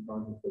 EV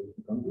charging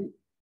stations going to be.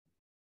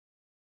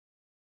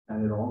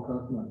 And it all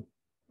costs money,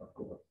 of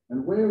course.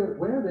 And where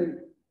are they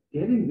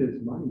getting this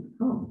money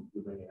from,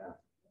 you may ask?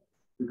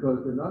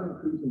 Because they're not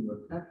increasing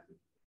the taxes,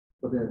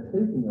 but they're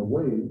taking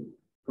away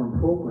from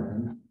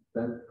programs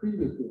that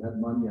previously had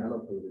money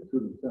allocated to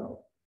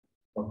themselves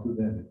or to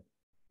them.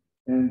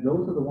 And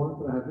those are the ones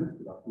that I have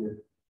listed up here.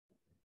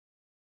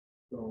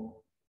 So,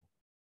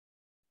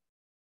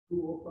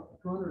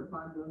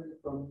 205 million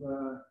from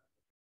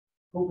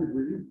COVID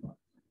relief funds.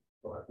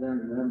 So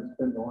apparently they haven't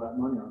spent all that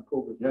money on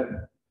COVID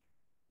yet.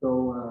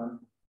 So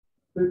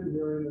 50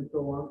 million and so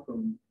on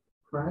from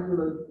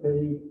fraudulent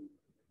paid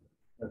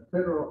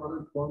federal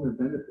unemployment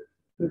benefits,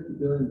 $50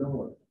 billion.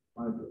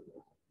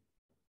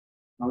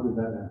 How did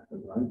that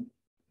happen, right?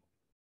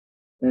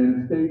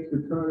 And states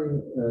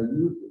returning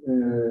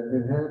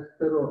enhanced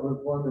federal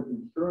unemployment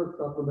insurance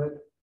supplement,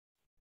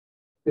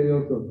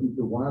 sales of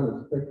the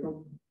wireless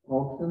spectrum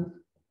auctions.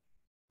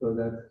 So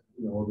that's,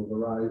 you know, the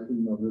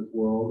Verizon of this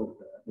world,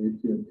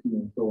 AT&T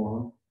and so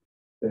on.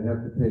 They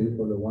have to pay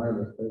for the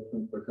wireless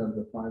spectrum, for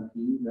example, the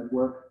 5G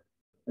network.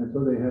 And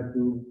so they have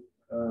to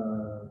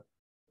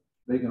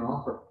make an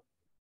offer.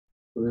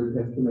 So they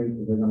estimate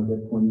that they're going to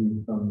get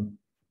 20-some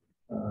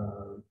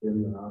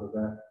billion out of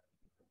that.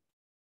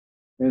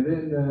 And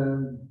then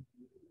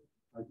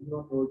I do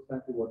not know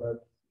exactly what that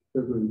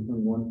February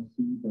 21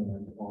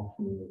 C-band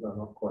auction is. I'm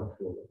not quite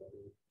sure what that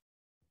is.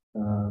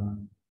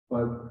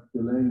 But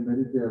delaying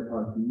Medicare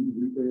Part B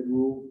rebate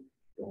rule,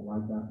 don't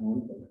like that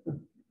one, but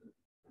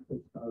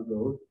that's how it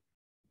goes.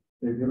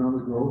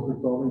 Economic growth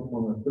resulting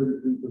from a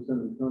 33%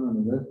 return on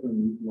investment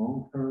in these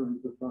long-term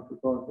infrastructure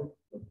projects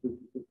of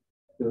 56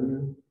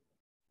 billion,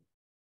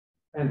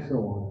 and so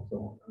on and so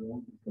on. I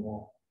won't list them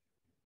all.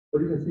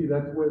 But you can see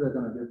that's where they're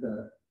going to get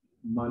that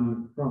money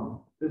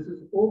from. This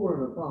is over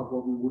and above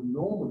what we would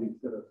normally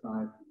set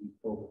aside for these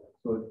programs.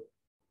 So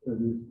it's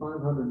these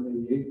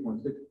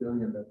 588.6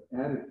 billion that's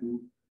added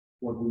to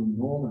what we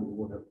normally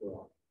would have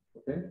brought.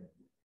 Okay?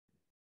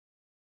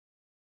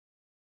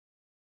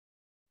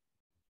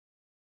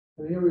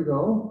 And here we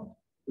go,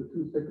 the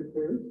two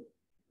secretaries.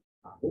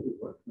 I hope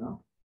it works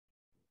now.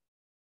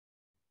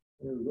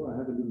 There we go. I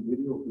have a little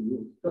video for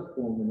you. Just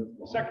 4 minutes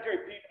long. Secretary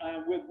Pete, I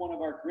am with one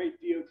of our great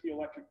DOT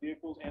electric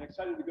vehicles and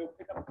excited to go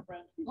pick up a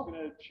friend who's going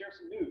to share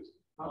some news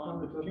How on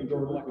come it the doesn't future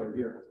go of this way? electric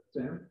Here,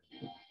 Sam?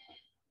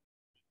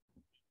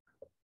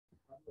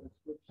 I'm gonna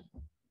switch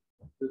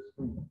this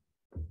screen.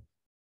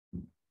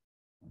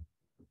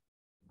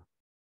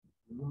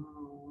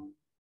 No.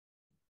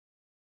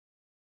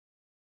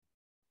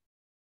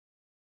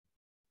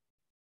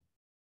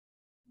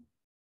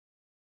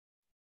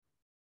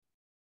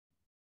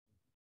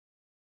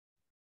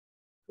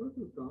 This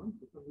is gone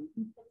for some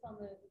reason. It's on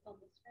the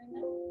screen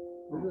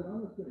now. Is it on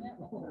the screen? Yeah.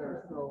 Oh,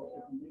 There, so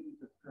if you maybe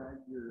just drag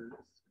your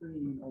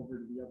screen over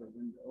to the other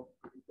window,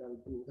 you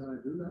gotta do. Can I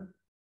do that?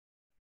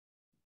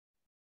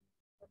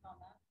 Click on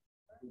that.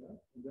 Yeah,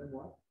 and then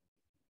what?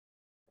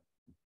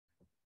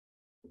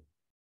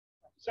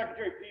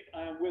 Secretary Pete,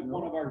 I am with No,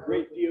 one of our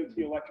okay. great DOT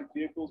electric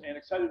vehicles and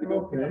excited to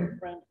go pick up Okay. a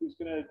friend who's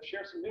going to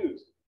share some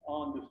news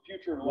on the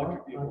future of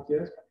electric Well, I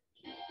vehicles. guess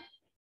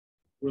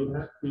we'll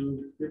have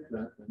to fix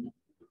that then.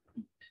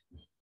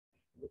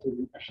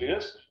 There she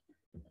is.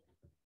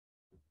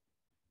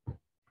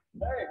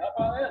 Hey, how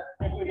about that?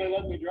 Hopefully they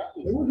let me drive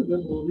It this. was a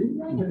good movie.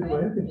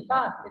 Anyway. It's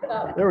on, it's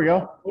on. There we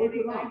go. Oh,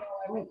 it's on.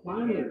 Oh,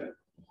 finally.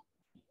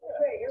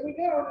 Okay, here we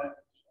go.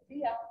 See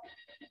ya.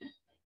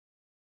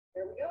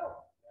 There we go.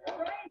 All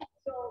right,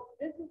 so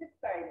this is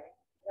exciting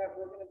that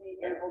we're gonna be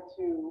able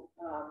to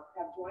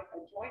have a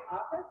joint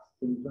office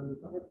Can you turn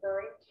this on?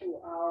 referring to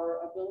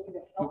our ability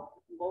to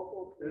help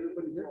local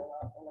Everybody communities here? roll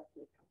out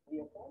electric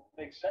vehicles.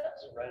 Makes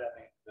sense, right? I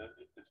mean,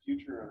 the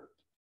future of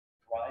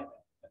driving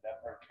and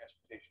that part of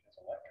transportation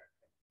is electric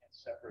and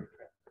separate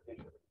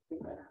transportation.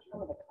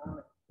 One of the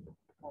common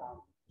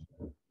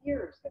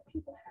fears that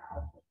people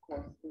have, of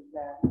course, is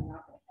that they're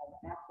not gonna have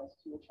access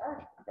to a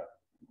charger.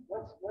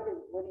 What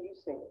do you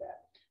say to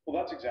that? Well,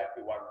 that's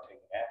exactly why we're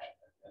taking action.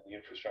 And the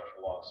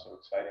infrastructure law is so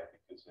exciting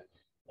because it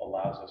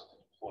allows us to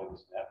deploy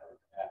this network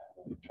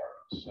of 500,000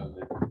 chargers so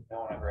that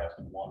no one ever has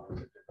to wonder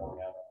if they're going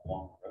out on a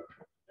long road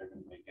trip. They're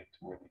going to make it to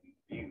where they need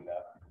to be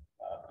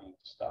without being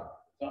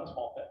stuck. It's not a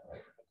small thing,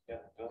 right? But you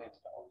have billions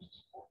of dollars to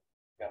support.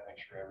 You got to make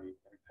sure every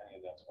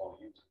penny of that's well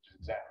used, which is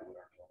exactly what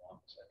our new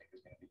office, I think,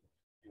 is going to be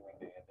doing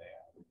day in, day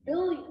out.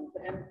 Billions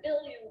and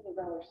billions of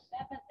dollars,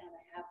 $7.5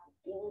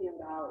 billion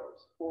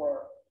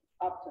for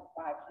up to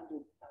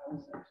 500,000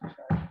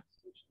 charging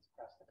stations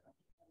across the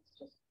country. It's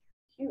just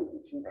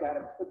huge. You've got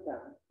to put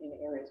them in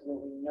areas where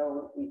we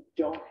know we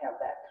don't have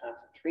that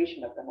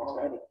concentration of them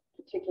already.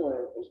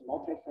 Particularly if there's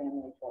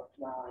multifamily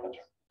dwellings,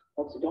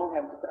 folks who don't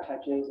have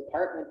garages,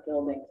 apartment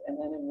buildings,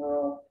 and then in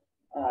rural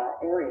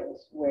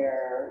areas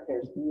where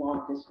there's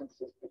long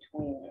distances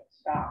between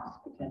stops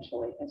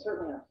potentially, and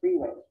certainly on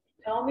freeways.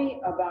 Tell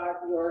me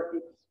about your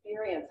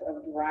experience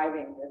of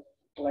driving this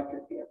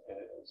electric vehicle.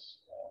 It is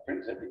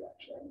pretty zippy,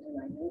 actually. And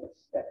I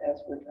noticed that as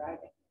we're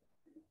driving,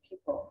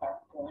 people are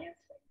glancing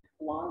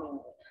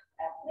longingly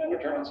at Yeah, the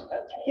we're turning some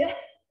heads. Yeah.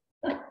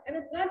 And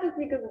it's not just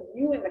because it's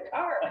you in the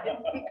car,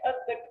 it's because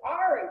the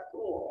car is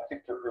cool. I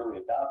think for early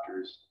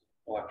adopters,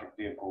 electric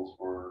vehicles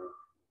were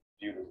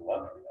viewed as a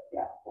luxury.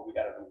 Yeah. But we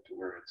got to move to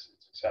where it's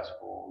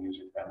accessible,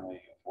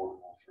 user-friendly,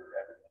 affordable for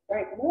everyone.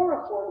 Right,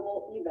 more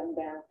affordable even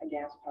than a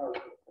gas-powered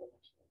vehicle,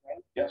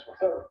 right? Yes, we're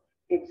So,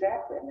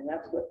 exactly, I mean,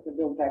 that's what the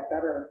Build Back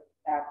Better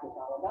Act is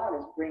all about,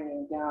 is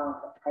bringing down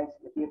the price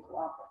of the vehicle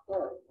off the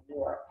hood when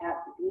you are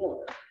at the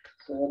dealer,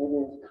 so that it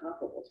is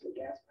comparable to a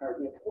gas-powered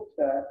vehicle.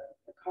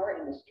 The car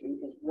industry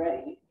is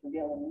ready to be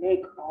able to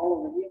make all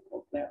of the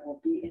vehicles that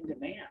will be in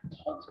demand.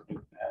 tons of new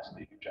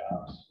capacity, new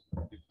jobs,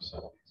 new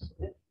facilities.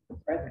 This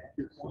president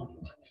is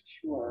wanting to make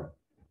sure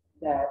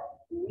that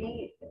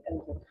we as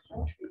a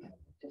country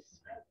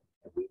decide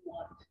that we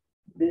want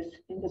this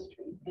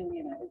industry in the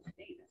United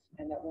States,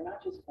 and that we're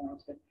not just going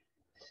to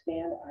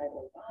stand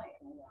idly by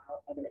and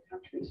allow other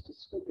countries to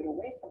scoop it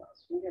away from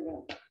us. We are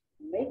going to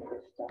make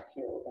this stuff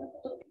here. We're going to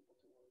put people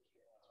to work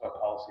here. That's why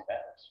policy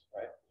matters,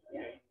 right?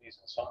 Yeah. These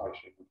in some way,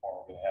 shape, or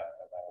form are going to happen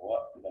no matter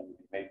what. For them to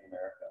be made in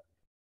America,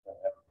 they're going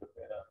to have to put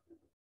that up,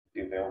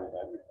 be available to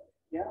everybody.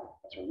 Yeah.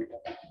 That's where we come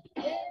in.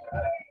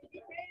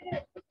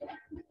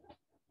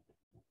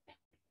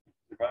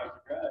 Survive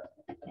the drive.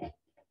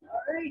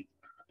 All right.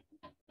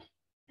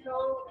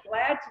 So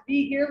glad to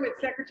be here with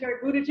Secretary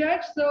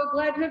Buttigieg. So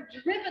glad to have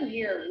driven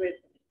here with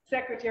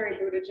Secretary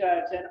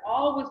Buttigieg. And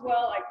all was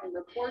well. I can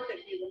report that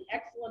he's an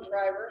excellent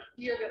driver.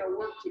 We are going to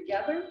work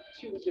together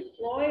to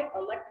deploy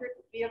electric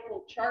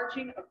vehicle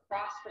charging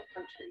across the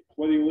country.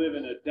 Whether you live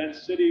in a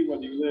dense city,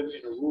 whether you live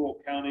in a rural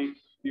county,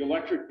 the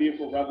electric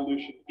vehicle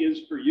revolution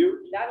is for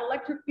you. That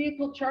electric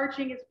vehicle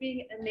charging is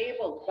being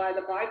enabled by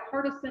the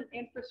bipartisan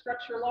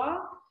infrastructure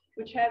law,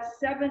 which has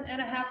 $7.5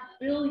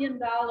 billion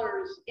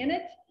in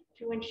it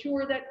to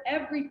ensure that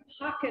every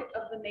pocket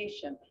of the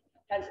nation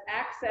has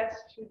access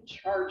to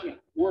charging.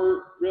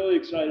 We're really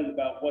excited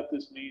about what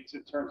this means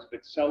in terms of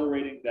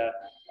accelerating that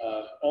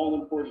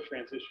all-important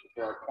transition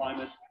for our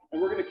climate.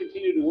 And we're going to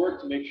continue to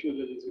work to make sure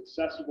that it's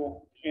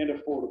accessible and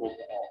affordable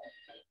to all.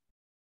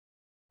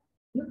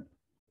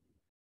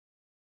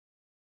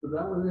 So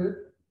that was it.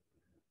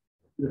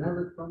 You have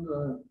it from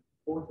the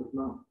forces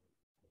now.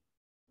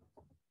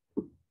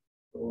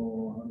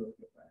 So how do I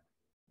get back?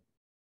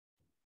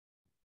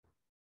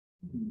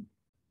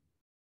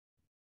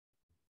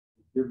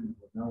 Given,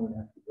 but now we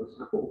have to just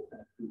go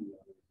back to the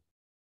other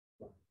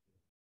slide.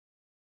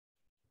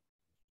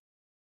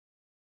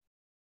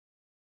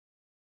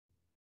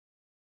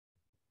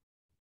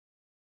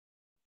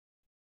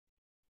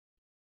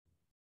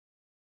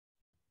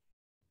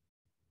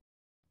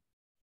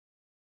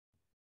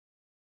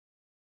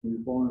 Have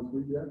you fallen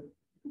asleep yet?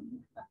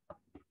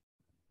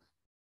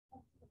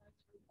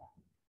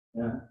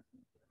 Yeah.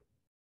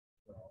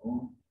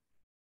 So,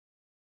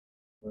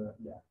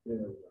 yeah, there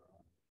we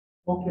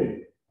are. Okay,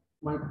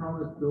 my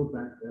promise build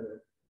back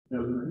better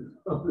element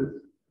of this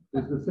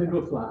is a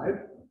single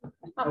slide.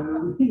 And the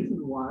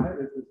reason why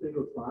it's a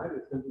single slide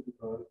is simply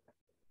because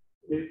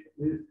it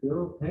is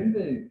still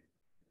pending.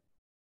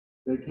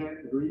 They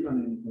can't agree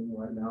on anything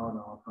right now in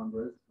our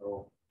Congress,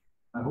 so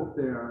I hope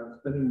they are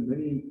spending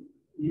many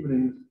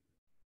evenings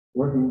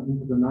working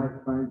into the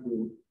night trying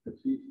to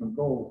achieve some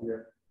goals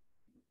here.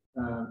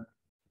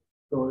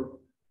 So it's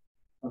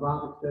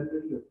about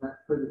extending the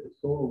tax credit to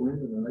solar,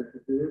 wind, and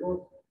electric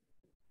vehicles.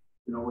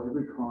 You know,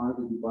 every car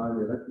that you buy,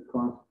 the electric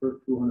cars,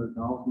 first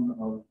 200,000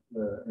 of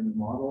any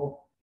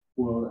model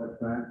will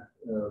attract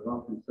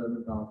roughly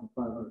 $7,500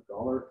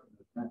 in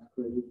the tax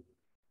credit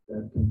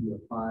that can be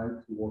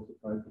applied towards the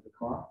price of the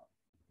car.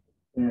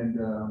 And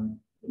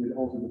it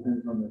also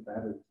depends on the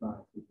battery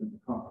size within the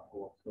car, of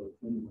course. So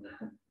it's anywhere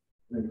from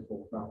maybe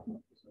 4,000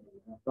 up to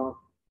 7,500.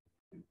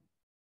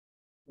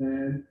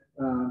 And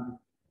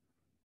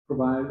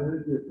provide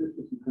energy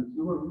assistance to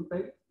consumer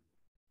rebates.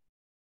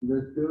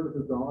 There's billions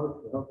of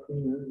dollars to help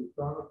clean energy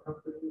startup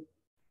companies,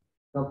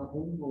 help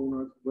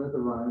homeowners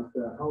weatherize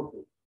their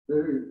houses.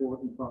 Very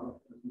important product,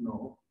 as you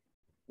know.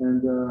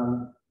 And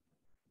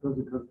because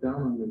it cuts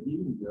down on your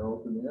heating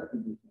bills and the air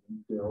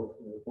conditioning bills,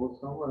 both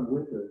summer and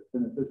winter, it's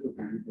beneficial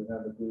for you to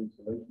have a good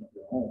insulation of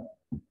your home.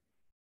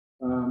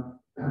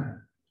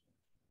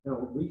 The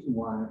reason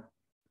why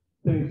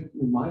things,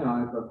 in my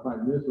eyes, are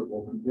quite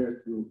miserable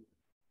compared to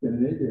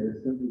Scandinavia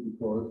is simply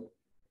because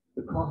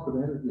the cost of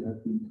energy has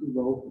been too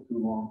low for too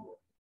long.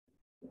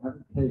 They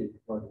haven't paid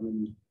what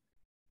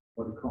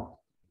it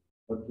costs,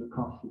 what the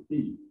cost should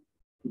be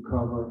to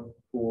cover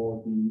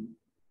for the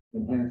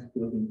enhanced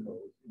building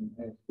codes,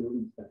 enhanced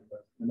building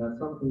standards. And that's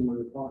something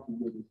we're talking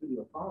with the city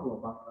of Fargo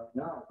about right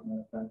now, as a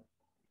matter of fact,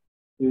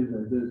 is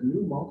that there's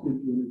new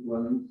multi-unit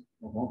dwellings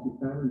or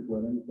multi-family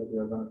dwellings that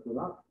they're going to put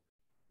up.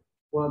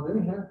 Well, they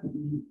have to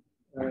be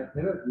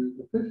energy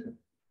efficient.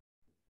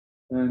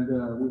 And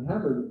we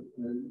have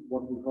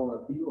what we call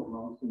a field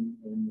house in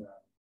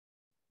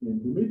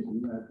Bemidji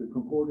at the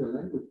Concordia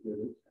Language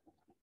Village.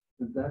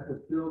 And that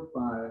was built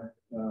by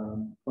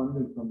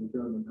funding from the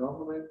German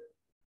government.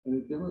 And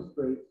it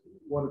demonstrates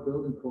what a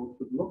building code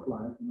should look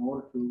like in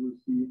order to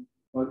receive,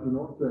 or in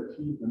order to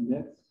achieve the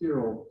net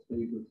zero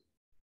status,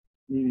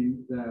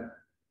 meaning that,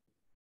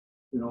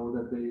 you know,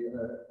 that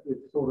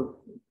it sort of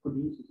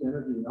produces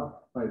energy enough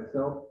by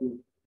itself to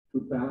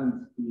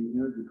balance the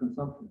energy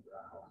consumption of the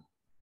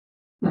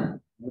house.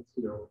 Net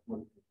zero. There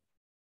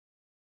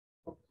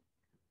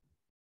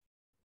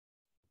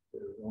we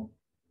go.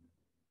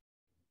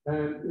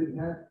 And it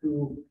has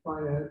to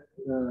finance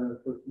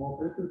for small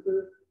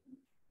businesses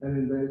and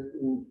invest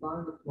in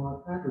climate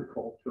smart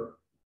agriculture,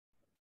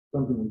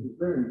 something which is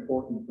very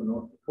important for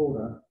North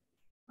Dakota.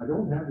 I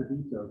don't have the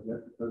details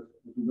yet because,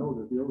 as you know,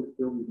 the bill is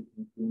still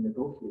being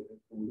negotiated,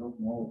 so we don't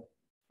know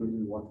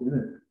really what's in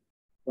it.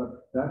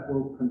 But that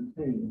will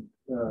contain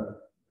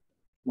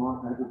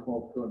smart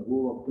agriculture and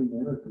rural clean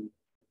energy,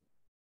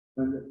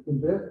 and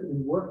invest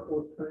in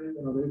workforce training,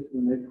 innovation,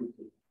 and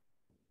equity.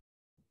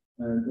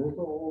 And those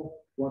are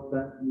all what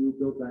that new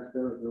Build Back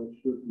Better bill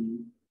should be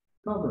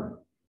covering.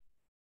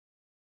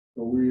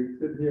 So we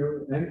sit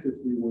here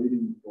anxiously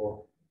waiting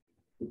for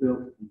the bill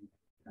to be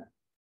passed.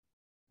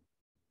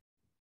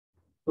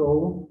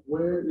 So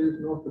where is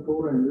North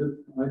Dakota in this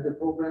ITEP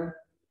program?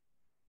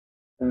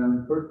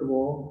 And first of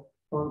all,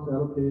 funds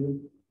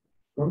allocated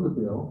from the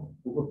bill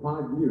over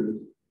 5 years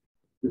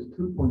is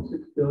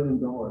 $2.6 billion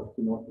to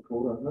North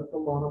Dakota. That's a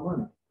lot of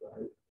money,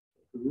 right?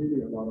 It's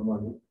really a lot of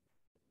money.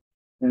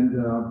 And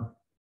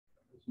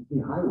as you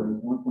see,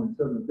 highways,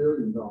 $1.7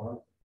 billion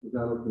is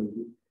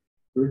allocated.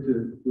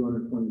 Bridges,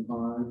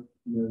 $225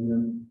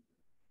 million.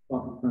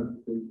 Public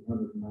transportation,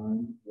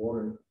 $109.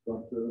 Water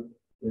infrastructure,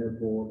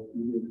 airport,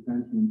 EV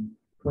expansion,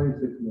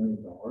 $26 million.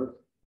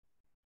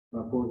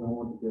 Of course, I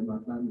want to get my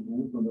family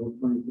hands on those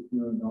 $26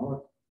 million.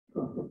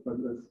 But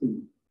let's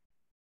see.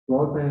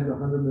 Broadband,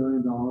 $100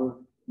 million,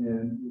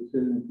 and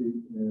resiliency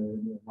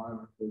in the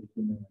environment, $32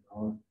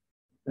 million.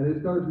 And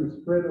it's going to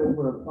be spread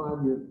over a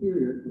 5-year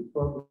period with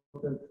 12%,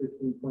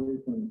 16, 20,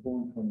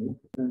 24, and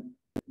 28%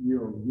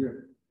 year over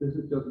year. This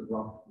is just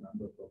rough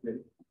numbers, okay?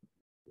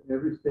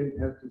 Every state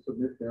has to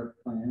submit their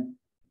plan,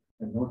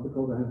 and North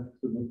Dakota has to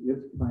submit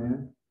its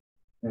plan.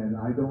 And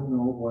I don't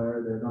know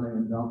where they're going to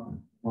end up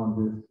on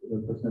this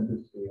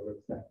percentage scale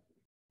exactly.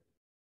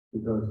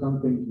 Because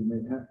some things you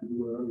may have to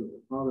do earlier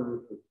than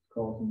others, which is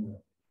causing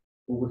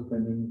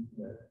overspending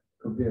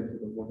compared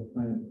to what the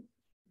plan is.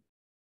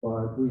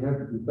 But we have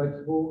to be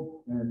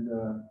flexible and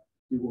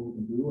see what we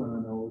can do. And I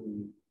know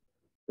the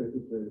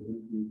Secretary of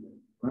the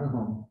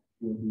Granholm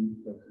will be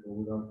flexible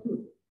with us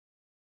too.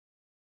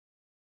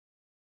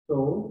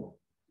 So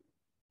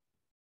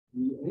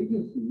the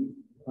agency,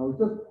 I was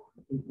just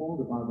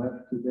informed about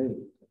that today,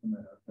 as a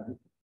matter of fact.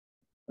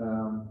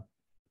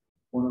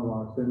 One of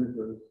our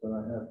senators that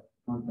I have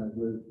contact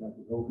with,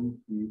 Kathy Hogan,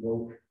 she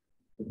wrote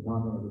the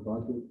Department of the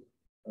Budget,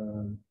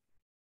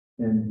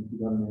 and she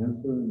got an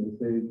answer, and they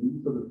say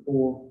these are the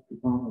 4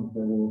 departments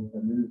that will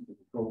administer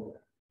the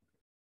program.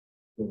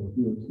 So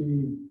DOT,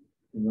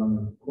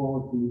 Environmental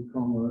Quality,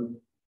 Commerce,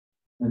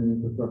 and the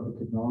Infrastructure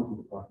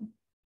Technology Department.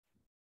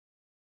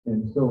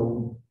 And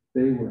so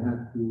they will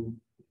have to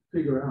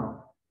figure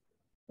out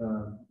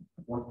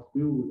what to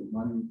do with the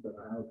monies that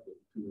are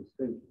allocated to the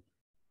state.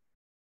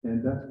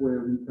 And that's where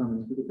we come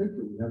into the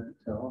picture. We have to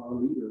tell our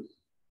leaders,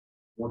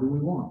 what do we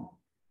want?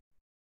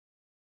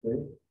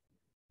 Okay?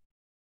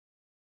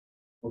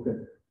 Okay.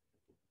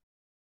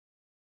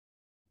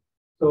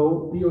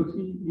 So DOT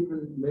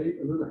even made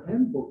a little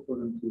handbook for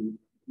them to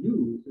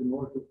use in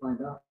order to find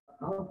out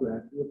how to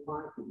actually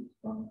apply for these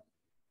funds.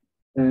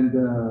 And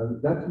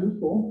that's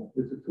useful.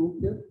 It's a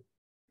toolkit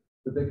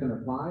that they can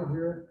apply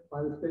here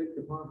by the state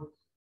departments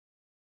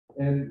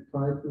and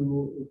try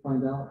to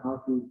find out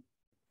how to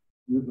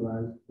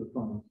utilize the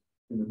funds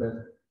in the best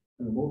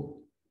and the most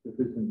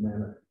efficient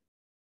manner.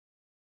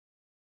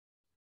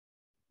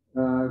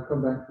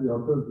 Come back to the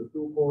alternative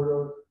fuel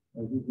corridors.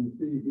 As you can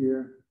see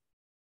here,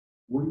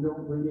 we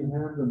don't really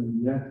have them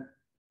yet.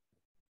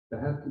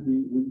 There has to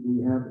be,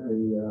 we have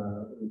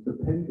it's a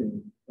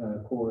pending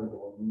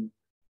corridor.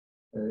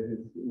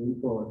 It's in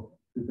for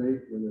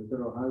debate with the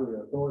Federal Highway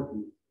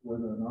Authority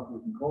whether or not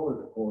we can call it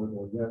a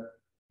corridor yet,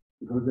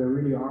 because there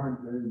really aren't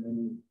very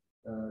many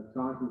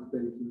charging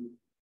stations.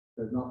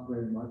 There's not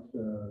very much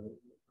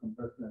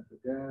compressed natural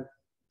gas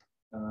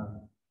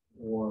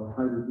or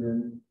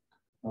hydrogen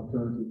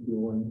alternative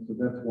fueling. So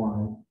that's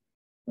why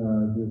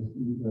this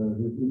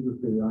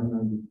interstate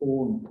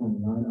I-94 and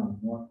 29 are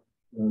not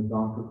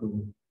darker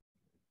green.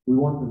 We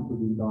want them to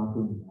be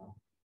darker green now.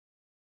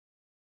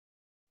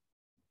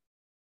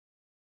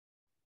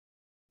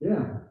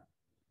 Yeah.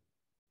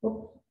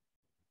 Oops.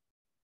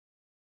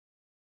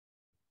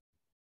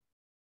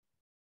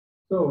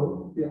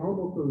 So the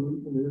outlook for the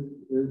region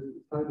is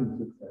siting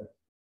success.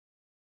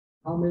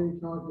 How many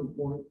charging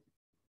points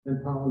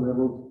and power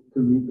levels to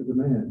meet the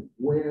demand?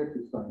 Where to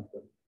site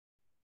them?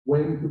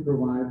 When to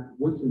provide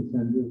which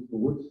incentives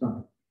for which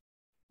site?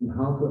 And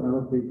how to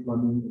allocate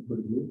funding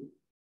equitably?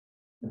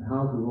 And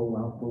how to roll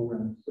out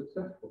programs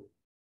successfully?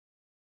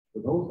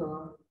 So those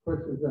are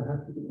questions that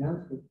have to be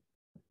answered.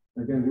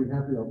 Again, we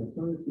have the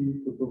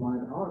opportunity to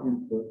provide our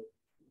input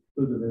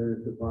to the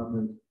various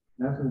departments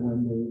as and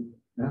when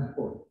they ask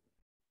for it.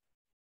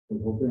 We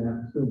hope they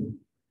ask soon.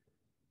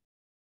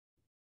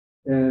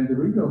 And the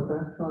regional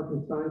fast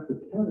charging sites,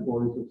 the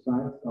categories of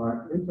sites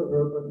are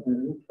interurban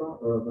and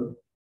intra-urban.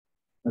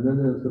 And then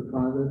there's the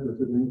private,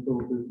 residential,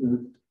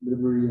 business,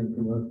 livery, and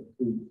commercial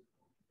fleets.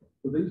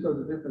 So these are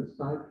the different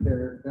site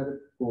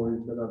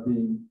categories that are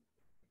being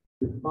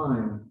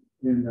defined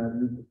in that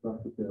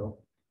infrastructure bill.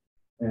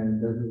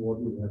 And this is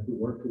what we have to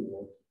work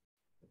towards,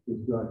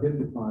 is to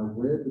identify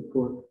where to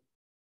put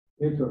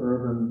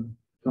interurban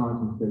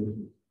charging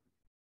stations.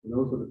 And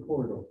those are the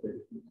corridor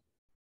stations.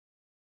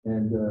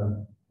 And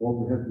what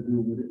we have to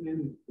do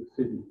within the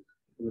cities,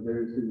 the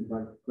various cities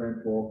like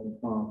Grand Forks and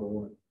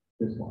Fargo and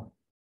this one.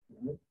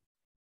 Right?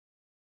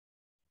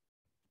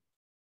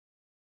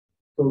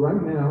 So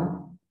right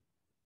now,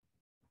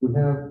 we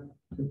have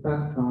two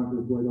fast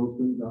chargers where those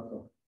green dots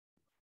are.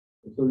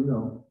 And so you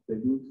know, they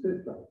do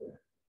exist out there.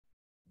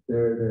 They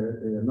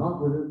are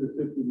not within the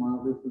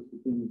 50-mile distance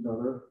between each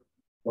other,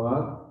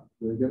 but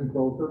we're getting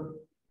closer.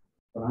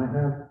 But I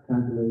have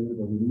calculated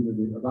that we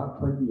need about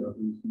 20 of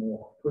these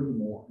more, 20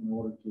 more in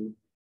order to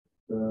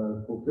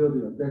fulfill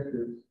the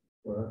objectives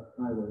for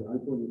highway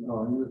I-20,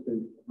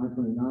 interstate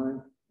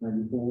I-29,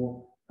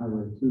 94,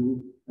 highway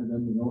 2, and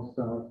then the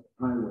north-south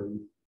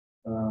highways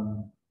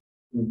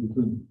in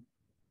between.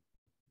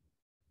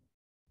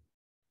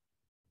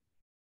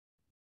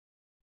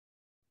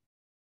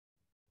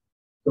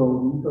 So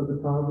these are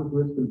the target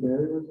risks and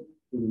barriers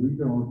for the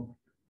regional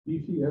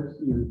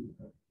VCSU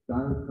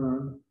direct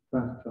current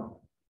fast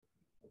charge.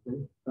 Okay,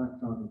 fast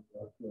charging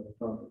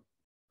targets.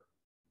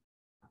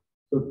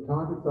 So the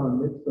targets are a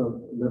mix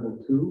of level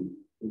 2,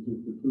 which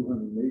is the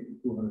 208 to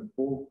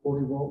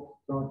 240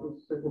 volt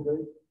chargers, single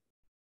phase,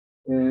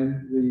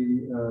 and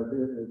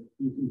the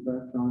DC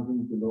fast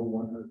charging below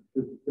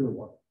 150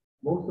 kilowatts.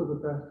 Most of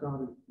the fast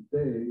chargers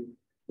today,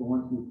 the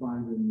ones you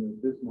find in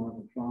Bismarck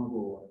and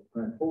Fargo and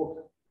Grand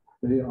Forks,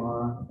 they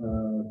are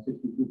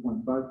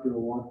 62.5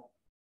 kilowatts,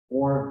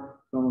 or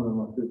some of them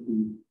are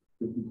 52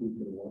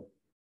 kilowatts.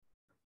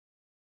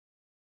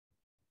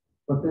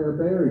 But there are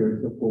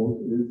barriers, of course,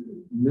 is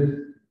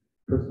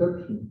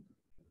misperception,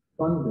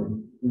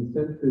 funding,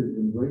 incentives,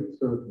 and rate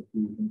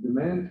certainty, and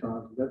demand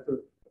charges. That's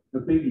a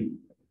biggie.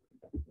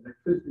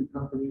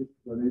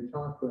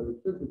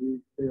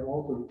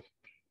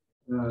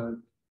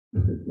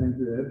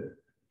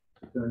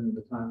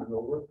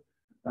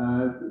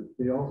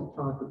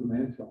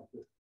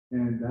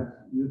 And that's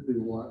usually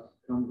what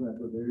comes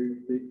as a very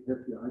big,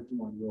 hefty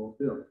item on your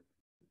bill.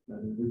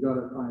 And we got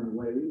to find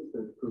ways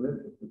that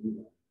prevent us to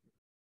do that.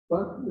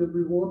 But it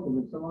rewards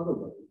them in some other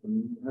ways. I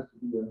mean, it has to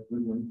be a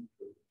win-win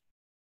situation.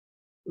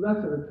 So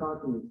that's a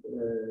charging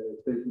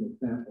station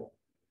example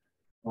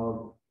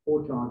of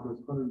 4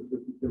 chargers, 150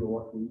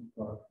 kilowatts for each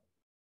charge.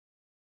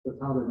 That's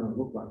how they're going to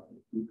look like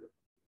in the future.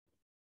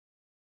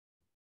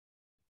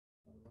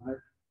 All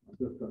right, I'm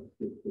just going to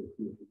skip this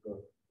here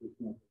because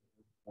it's not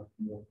much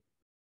more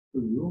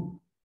to you.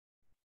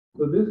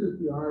 So this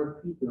is the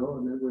RFP bill,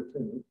 and then we're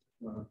finished.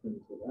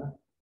 Finished with that.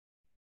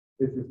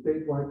 It's a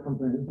statewide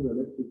comprehensive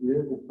electric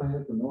vehicle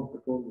plan for North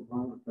Dakota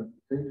Department of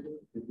Transportation.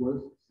 It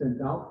was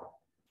sent out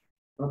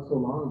not so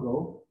long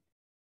ago,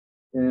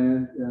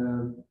 and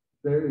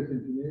various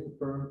engineering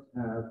firms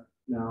have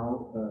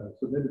now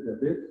submitted their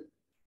bids.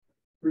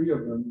 3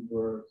 of them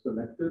were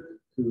selected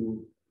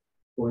to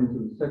go into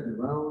the second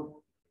round,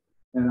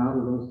 and out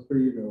of those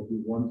 3, there will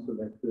be 1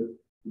 selected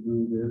to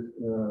do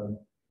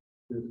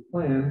this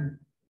plan,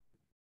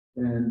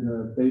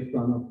 and based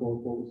on, of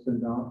course, what was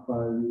sent out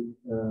by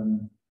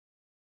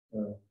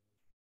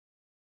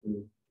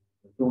the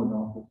joint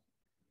office.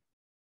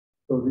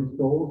 So these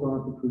goals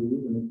are to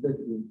create an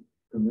executive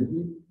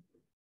committee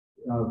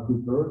of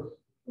diverse,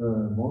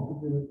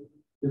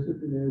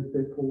 multidisciplinary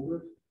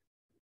stakeholders.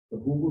 So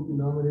who will be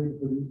nominated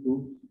for these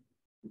groups?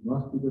 It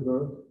must be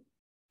diverse.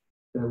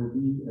 There will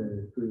be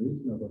a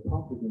creation of a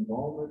public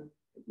involvement.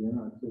 Again,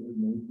 I've said it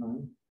many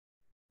times.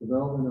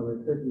 Development of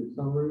executive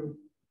summary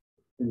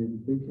and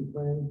education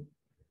plan.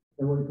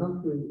 And when it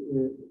comes to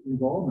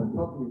involvement,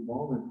 public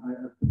involvement, I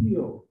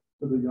appeal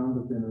to the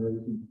younger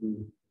generation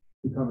to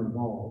become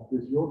involved.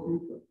 It's your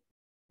future.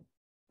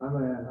 I'm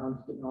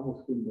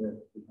almost getting there.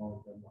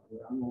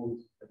 I'm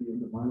always at the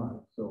end of my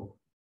life. So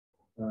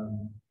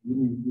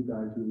you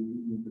guys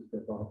really need to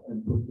step up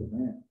and put your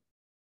hand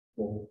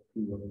for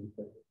your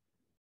legislature.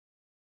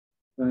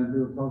 And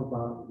we'll talk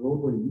about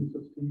roadway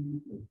usage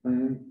fees and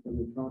plans for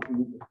the charging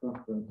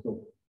infrastructure and so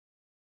forth.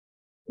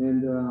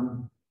 And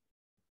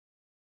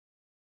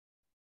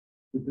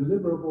the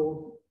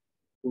deliverables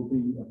will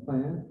be a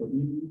plan for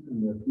EVs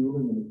and their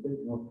fueling in the state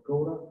of North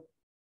Dakota,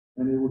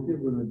 and it will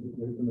give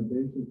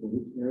recommendations for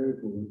which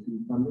areas will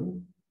receive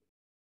funding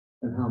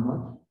and how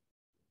much,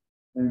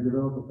 and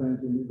develop a plan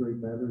to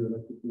integrate battery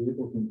electric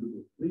vehicles into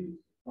the fleets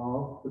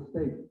of the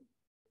state,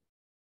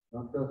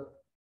 not just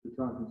the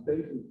charging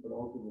stations, but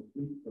also the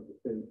fleets of the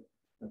state.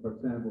 And for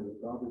example,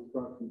 the garbage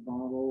trucks in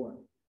Fargo,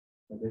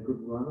 and they could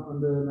run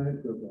on the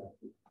natural gas.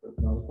 That's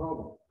not a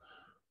problem.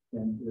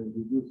 And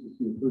reduce the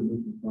CO2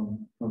 emissions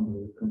from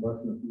the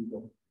combustion of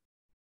diesel.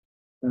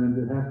 And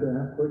it has to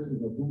ask questions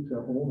of who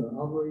shall own and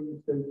operate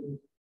these stations,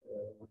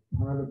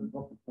 private and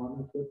public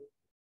partnerships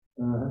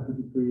have to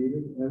be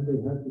created, and they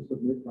have to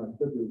submit by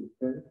February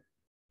 10th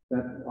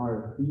that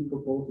RFP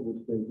proposal,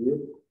 which they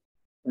did,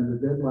 and the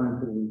deadline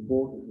for the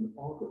report is in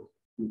August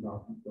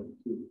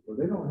 2022. So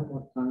they don't have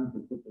much time to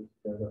put this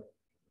together.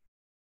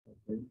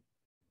 Okay.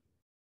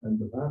 And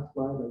the last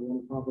slide I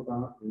want to talk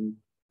about is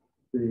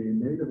the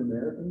Native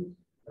Americans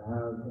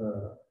have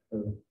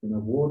been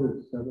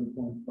awarded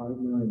 $7.5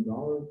 million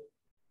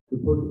to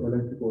put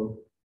electrical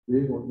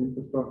vehicle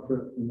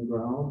infrastructure in the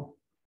ground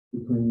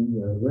between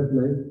Red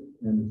Lake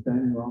and the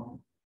Standing Rock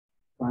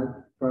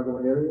tribal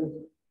areas.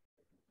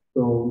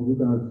 So you're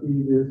going to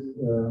see this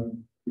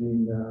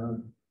being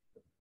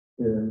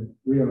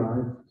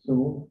realized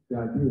soon. The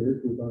idea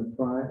is we're going to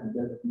try and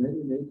get as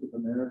many Native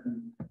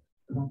American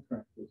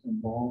contractors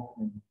involved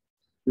in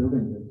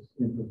building this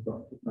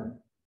infrastructure plan.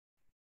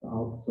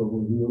 So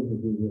we will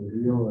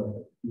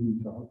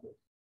EV chargers.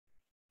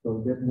 So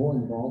get more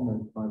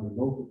involvement by the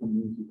local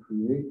community,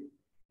 create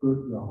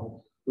good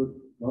jobs, good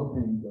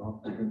well-paying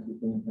jobs against the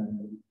same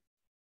families.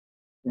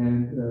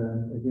 And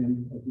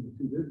again, as you can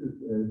see, this is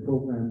a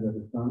program that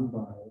is done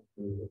by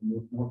the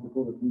North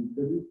Dakota Clean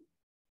Cities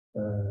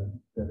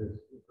that is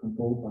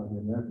controlled by the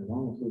American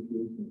Lung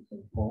Association in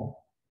St.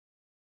 Paul.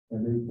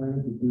 And they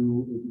plan to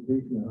do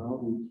education and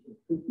outreach of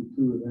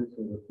 52 events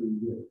over 3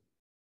 years.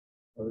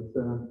 So it's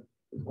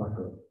quite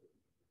good.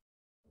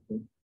 Okay.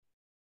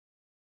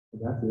 So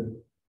that's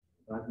it.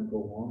 I can go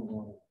on and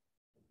on.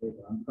 Okay,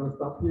 but I'm going to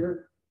stop here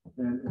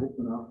and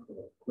open up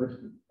for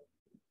questions.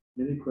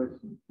 Any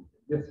questions?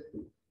 Yes,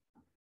 please.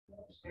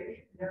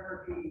 Station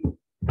never be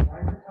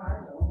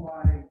privatized, owned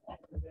by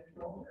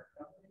individuals or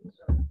companies?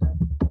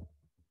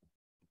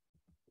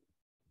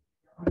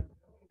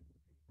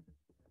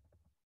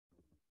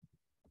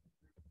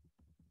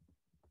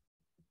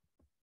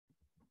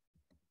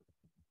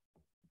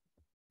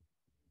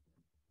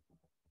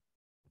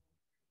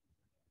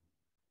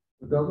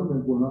 The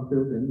government will not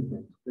build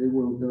anything. They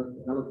will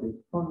just allocate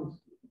funds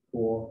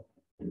for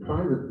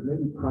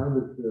maybe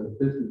private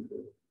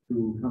businesses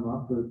to come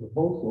up with a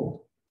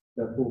proposal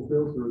that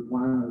fulfills the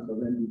requirements of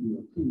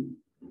NDDOT.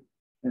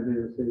 And they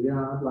will say, yeah,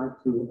 I'd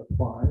like to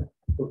apply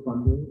for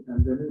funding.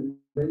 And then it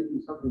may be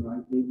something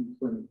like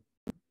 80%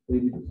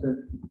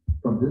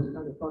 from this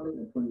kind of funding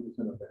and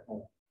 20% of their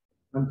own.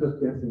 I'm just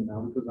guessing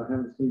now because I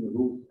haven't seen the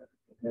rules yet.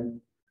 Okay?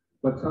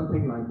 But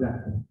something like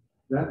that.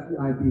 That's the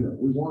idea.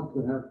 We want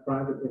to have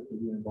private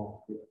equity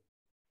involved here.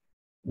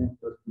 Can't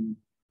just be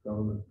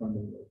government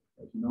funding it.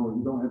 As you know,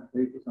 you don't have to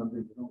pay for something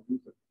you don't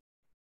use it.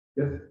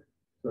 Yes,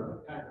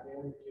 sir.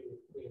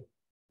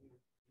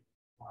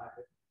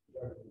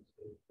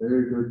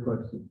 Very good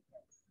question.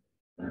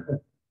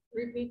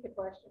 Repeat the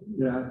question.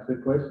 Yeah, the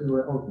question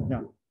was, oh,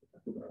 Yeah.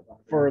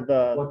 For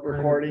the what kind of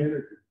recording.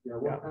 energy? Yeah,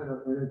 what Yeah. kind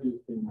of energy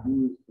is being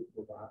used to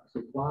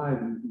supply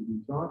these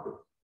EV chargers?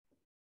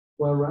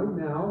 Well, right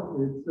now,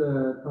 it's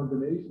a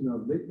combination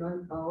of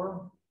lignite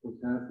power,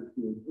 which has the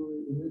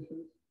CO2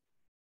 emissions.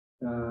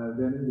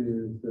 Then it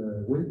is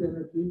wind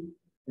energy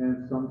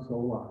and some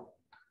solar.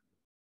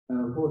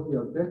 And of course, the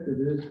objective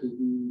is to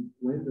do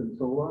wind and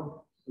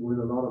solar with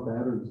a lot of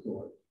battery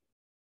storage.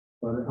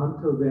 But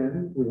until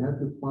then, we have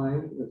to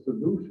find a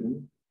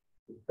solution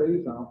to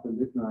phase out the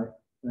lignite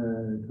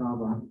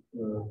carbon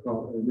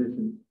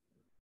emissions.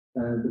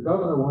 And the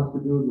governor wants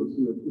to do it with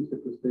CO2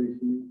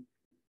 sequestration.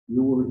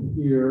 You will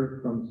hear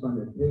from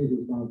Sonia Kay,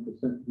 who's going to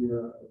present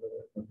here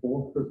the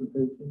fourth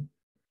presentation.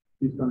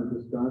 She's going to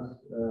discuss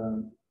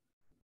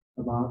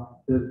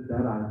about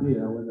that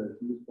idea, whether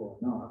it's useful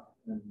or not.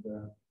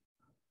 And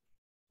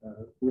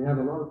we have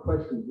a lot of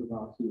questions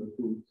about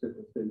CO2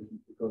 sequestration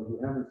because we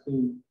haven't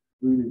seen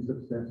really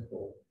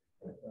successful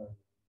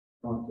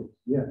projects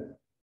yet.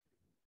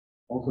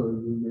 Also,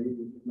 you may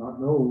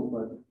not know,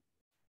 but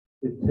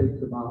it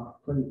takes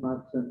about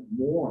 25%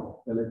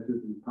 more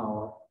electricity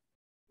power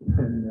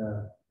than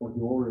what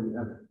you already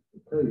have in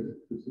place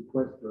to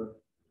sequester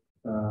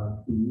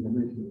the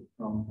emissions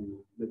from the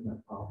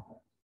lignite power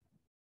plants.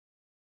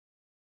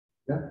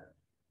 Yeah?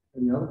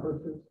 Any other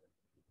questions?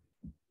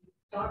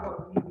 Talk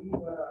about EV,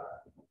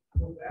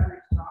 the battery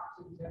stocks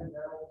and 10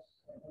 barrels,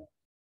 and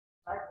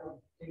cycling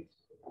takes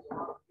a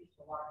lot of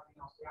everything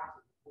else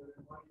gases. We're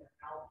money that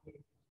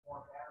allocated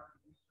more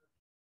battery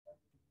research.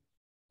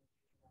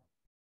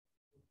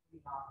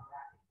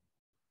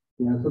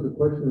 Yeah, so the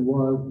question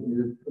was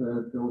if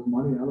there was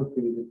money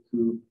allocated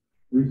to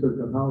research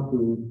on how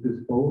to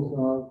dispose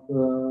of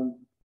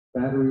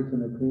batteries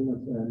in a clean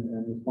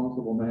and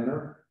responsible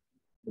manner.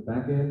 The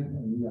back end,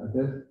 and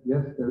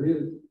yes, there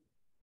is.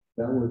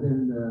 That was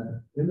in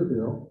the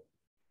bill.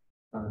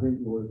 I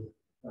think it was,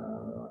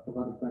 I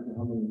forgot exactly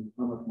how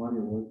much money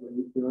it was,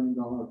 $8 billion.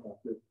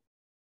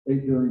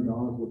 $8 billion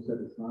was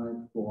set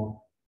aside for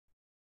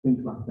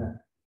things like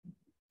that.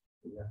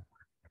 Yeah.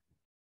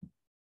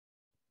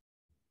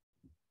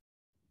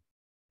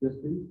 Yes,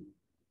 please.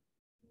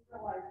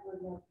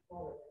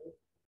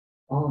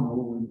 Oh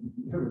no,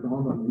 never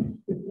dawned on me.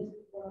 This is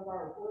one of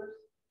our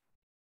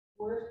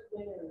worst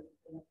winters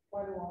in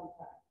quite a long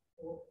time.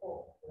 So we're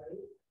cold,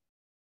 right?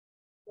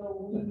 So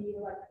we need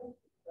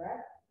electricity,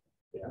 correct?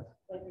 Yes.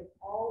 Like it's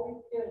always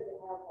good to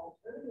have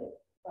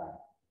alternatives, but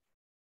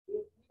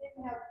if we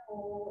didn't have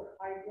coal or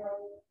hydro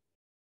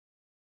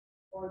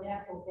or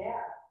natural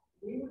gas,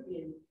 we would be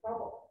in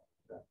trouble.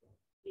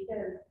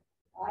 Because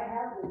I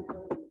have this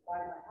building by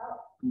my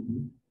house.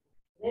 Mm-hmm.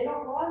 They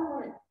don't run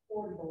when it's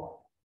 40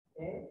 below,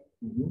 okay?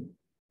 Mm-hmm.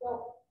 So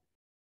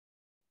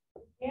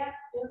you can't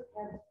just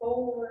have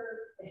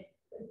solar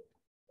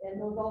and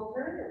those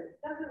alternatives.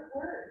 It doesn't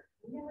work.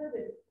 We live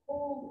in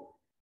cold.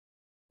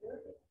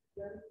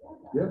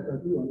 Yes, I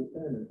do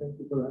understand, and thank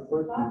you for that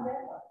It's not question.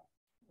 that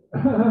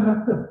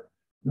much.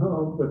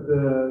 No, but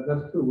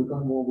that's true. We've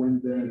got more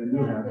wind there than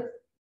you have.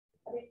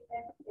 I mean,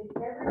 if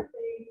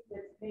everything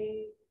that's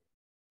made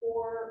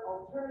for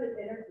alternative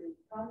energy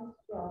comes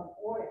from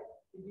oil,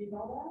 did you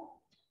know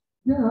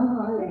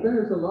Yeah,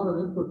 there's a lot of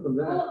input from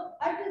that? that. Well,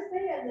 I'm just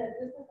saying that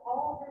this is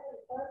all really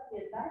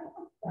fuzzy and nice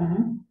stuff.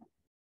 Mm-hmm.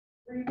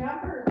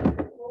 Remember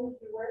the clothes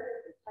you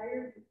wear, the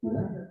tires you put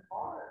on your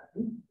car.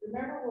 Mm-hmm.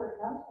 Remember where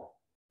it comes from.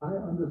 I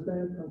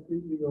understand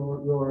completely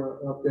your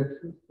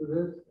objections to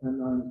this,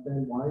 and I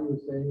understand why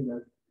you're saying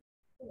that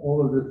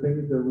all of the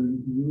things that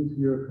we use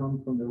here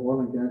come from the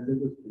oil and gas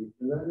industry,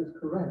 and that is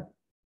correct.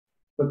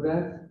 But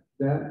that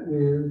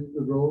is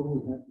the road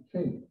we have to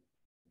change.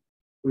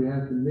 We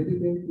have to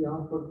mitigate the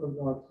output of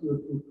our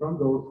CO2 from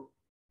those,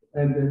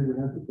 and then we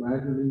have to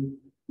gradually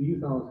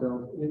ease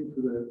ourselves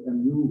into a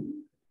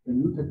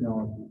new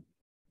technology.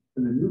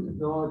 And the new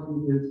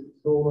technology is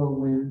solar,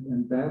 wind,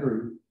 and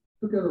battery,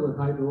 together with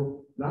hydro.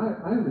 And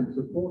I am in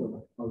support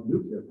of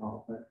nuclear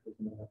power plants, as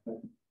a matter of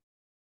fact.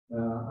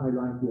 I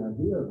like the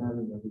idea of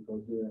having them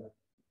because they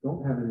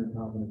don't have any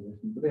carbon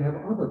emissions, but they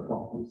have other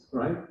problems,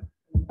 right?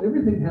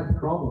 Everything has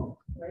problems,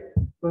 Right.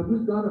 but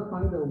we've got to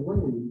find a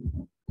way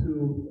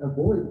to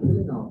avoid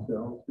killing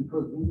ourselves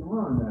because we are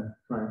on that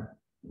track.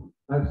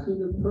 I've seen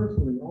it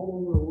personally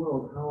all over the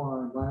world how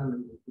our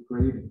environment is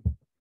degrading.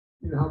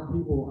 You know, how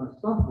people are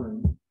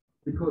suffering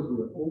because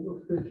we're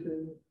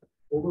overfishing,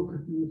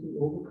 overproducing,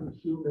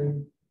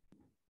 overconsuming,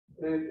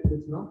 and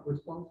it's not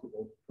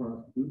responsible for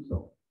us to do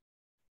so.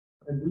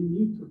 And we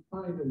need to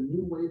find a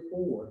new way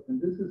forward,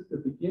 and this is the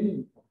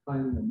beginning of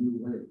finding a new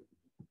way.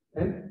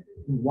 And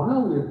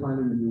while we are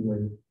finding a new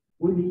way,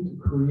 we need to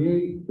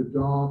create the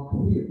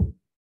job here,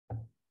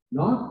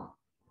 not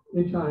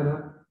in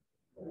China,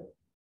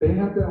 They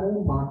have their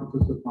own market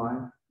to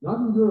supply, not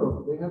in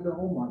Europe, they have their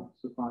own market to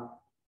supply.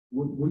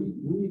 We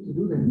need to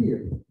do that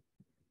here.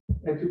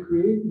 And to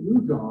create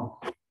new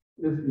jobs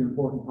is the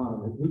important part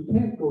of it. We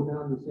can't go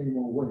down the same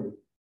old way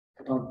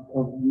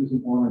of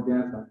using oil and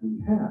gas like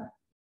we have.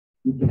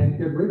 You can't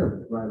get rid of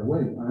it right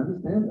away. I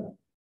understand that.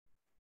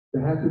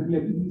 There has to be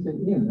an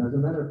easing in. As a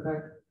matter of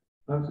fact,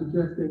 I'm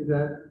suggesting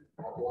that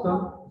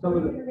some What of are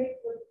you the, gonna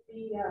make with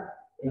the,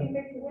 what are you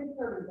make the wind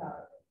turbines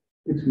out of?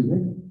 excuse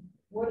me,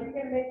 What are you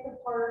gonna make the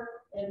part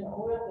and the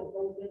oil that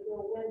goes into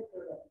a wind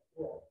turbine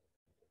with?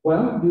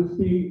 well, you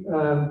see,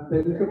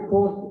 there is of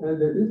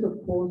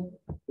course,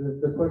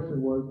 the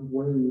question was,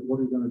 what are you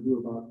going to do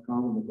about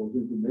carbon that goes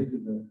into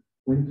making the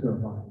wind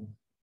turbines?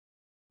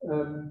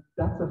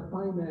 That's a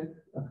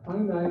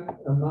finite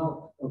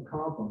amount of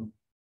carbon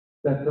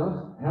that does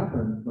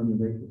happen when you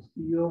make the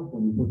steel,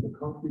 when you put the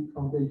concrete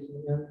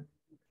foundation in.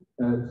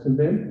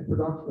 Cement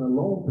production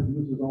alone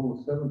produces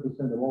almost 7%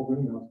 of all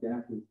greenhouse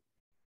gases.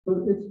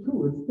 So it's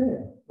true, it's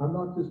there. I'm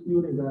not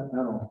disputing that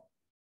at all.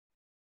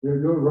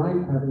 You're right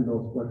having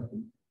those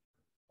questions.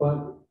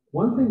 But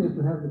one thing is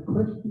to have the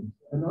questions.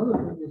 Another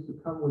thing is to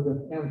come with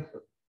an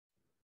answer.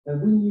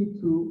 And we need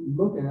to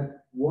look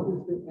at what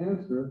is the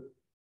answer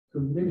to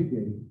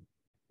mitigate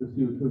the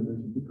CO2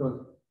 emissions. Because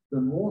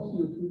the more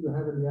CO2 you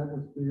have in the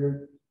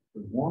atmosphere,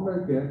 the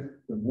warmer it gets,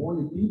 the more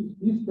you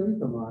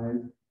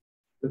destabilize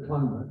the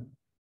climate,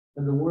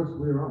 and the worse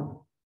we're on.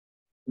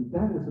 And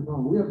that is the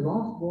problem. We have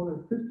lost more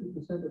than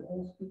 50% of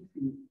all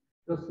species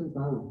just since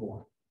I was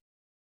born.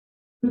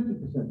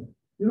 50%.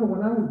 You know,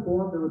 when I was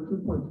born, there were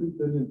 2.3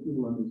 billion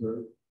people on this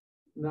earth.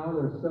 Now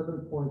there's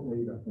 7.8,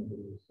 I think it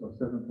is, or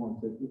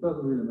 7.6. It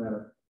doesn't really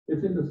matter.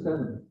 It's in the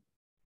 70s.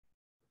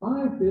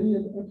 5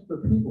 billion extra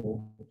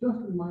people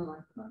just in my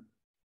lifetime.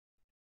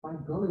 My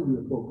golly, we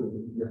are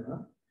focusing here,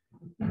 huh?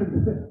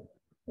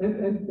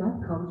 and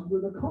that comes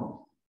with a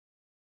cost.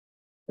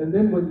 And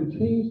then when you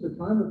change the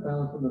climate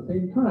balance at the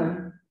same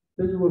time,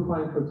 then you will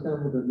find, for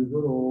example, that the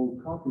good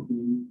old coffee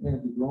bean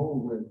can't be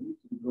grown where it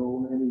used to be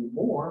grown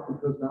anymore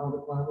because now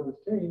the climate has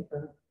changed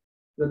and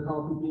the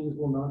coffee beans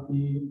will not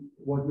be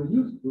what you're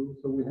used to.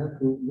 So we have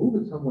to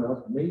move it somewhere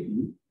else,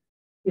 maybe,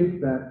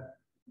 if that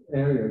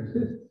area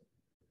exists.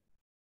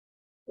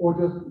 Or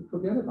just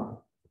forget about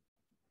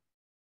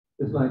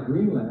it. It's like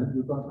Greenland.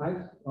 You've got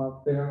ice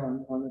up there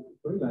on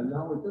Greenland.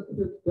 Now it's just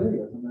here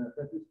today, as a matter of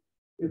fact.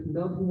 It's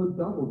melting with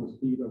double the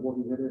speed of what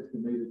we had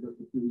estimated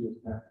just a few years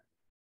back.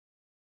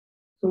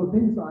 So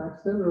things are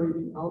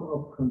accelerating out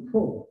of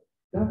control.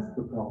 That's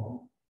the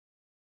problem.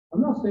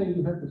 I'm not saying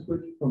you have to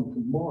switch from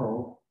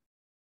tomorrow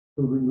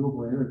to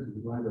renewable energy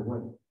right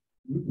away.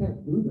 You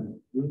can't do that.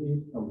 We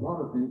need a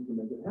lot of things to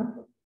make it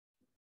happen.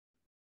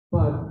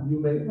 But you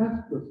may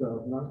ask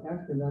yourself, and I'm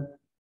asking that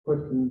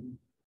question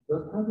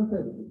just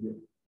hypothetically here.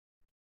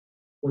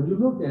 When you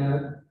look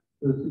at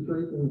the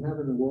situation we have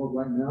in the world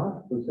right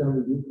now, for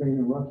example, Ukraine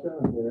and Russia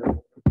and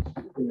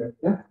their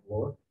death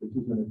war, which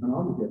is an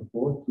economic death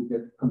war to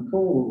get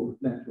control of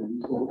natural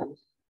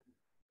resources.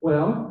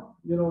 Well,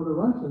 you know, the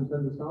Russians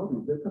and the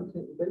Saudis, they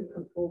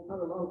control quite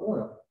a lot of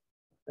oil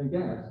and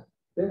gas.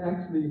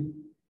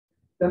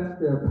 That's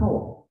their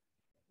power,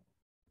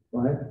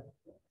 right?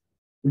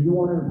 Do you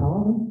want to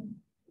empower them?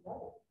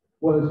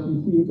 Well,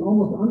 you see, it's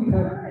almost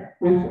unpatriotic.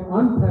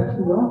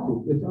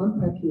 It's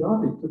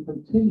unpatriotic to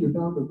continue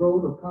down the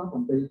road of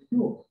carbon-based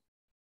fuels.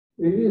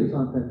 It is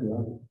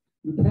unpatriotic.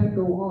 You can't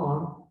go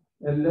on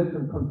and let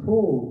them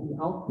control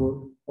the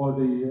output or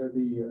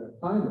the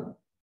climate.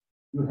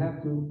 You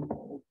have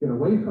to get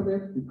away from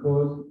it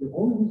because the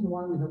only reason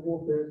why we have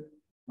warfare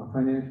are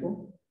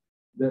financial.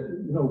 That,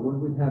 you know, when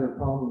we had a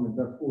problem in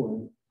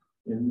Darfur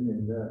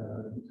in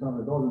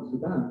northern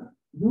Sudan,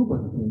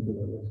 nobody came to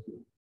the rescue.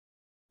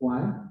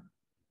 Why?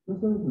 Because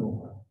there was no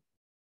oil.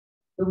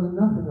 There was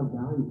nothing of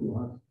value to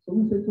us. So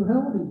we say, to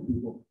hell with these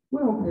people.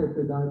 We don't care if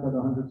they die by the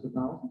hundreds of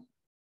thousands,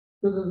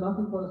 because there's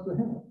nothing for us to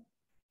have.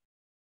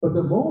 But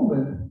the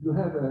moment you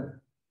have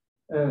a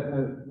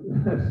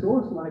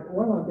source like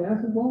oil and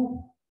gas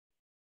involved,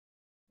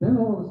 then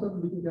all of a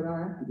sudden we can get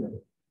our act together.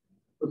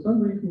 For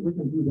some reason, we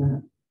can do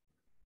that,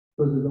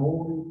 because it's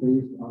only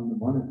based on the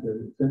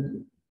monetary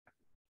incentive.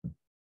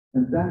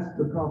 And that's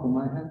the problem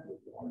I have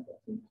with the oil and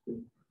gas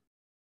industry.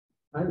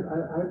 I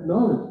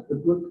acknowledge the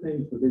good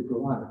things that they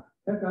provide.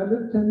 Heck, I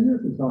lived 10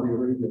 years in Saudi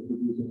Arabia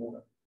producing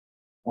oil.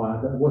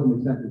 Well, that wasn't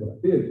exactly what I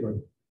did, but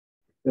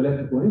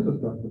electrical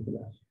infrastructure for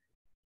that.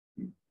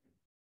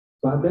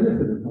 So I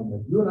benefited from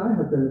it. You and I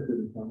have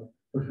benefited from it,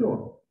 for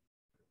sure.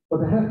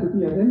 But there has to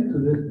be an end to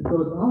this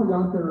because our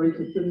young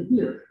generation sitting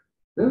here,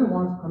 they're the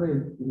ones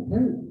coming to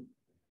inherit it.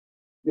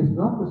 It's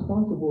not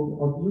responsible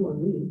of you and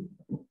me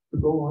to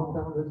go on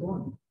down this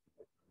line.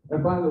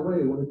 And by the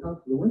way, when it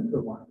comes to the wind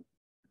turbine,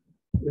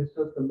 it's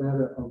just a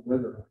matter of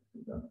whether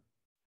it's done.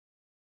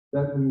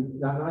 That means,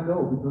 that I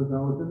know because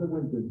I was in the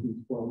wind business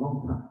for a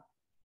long time.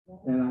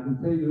 And I can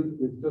tell you,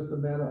 it's just a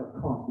matter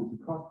of cost. It's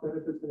a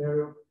cost-benefit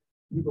scenario.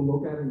 People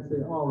look at it and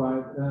say, all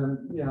right,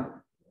 yeah,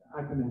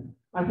 I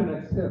can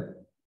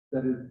accept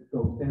that it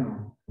goes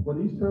down. When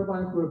these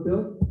turbines were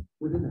built,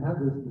 we didn't have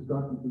this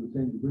discussion to the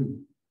same degree.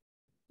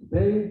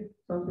 Today,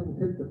 something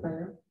hit the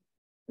fan,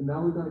 and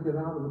now we're gonna get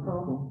out of the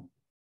problem.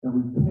 And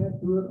we can't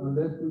do it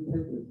unless we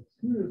take a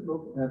serious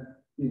look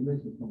at the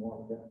emissions from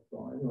oil and gas.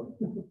 So I know,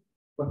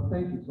 but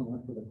thank you so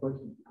much for the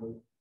question, because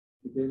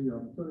it gave me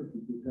an opportunity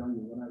to tell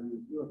you what I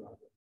really feel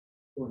about it.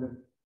 Go ahead.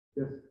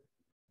 Yes.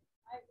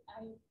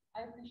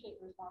 I appreciate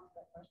your response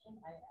to that question.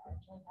 I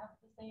actually have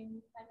the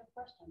same kind of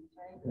questions,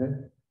 right?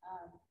 Okay.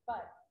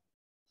 But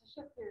to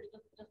shift gears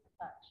just a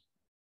touch,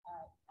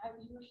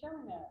 you were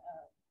showing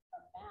a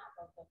map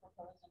of the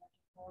proposed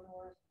energy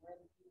corridors, where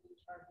the EV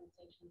charging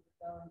stations would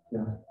go and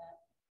things like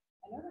that.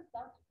 I noticed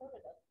South Dakota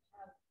doesn't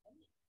have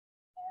any,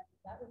 and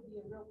that would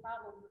be a real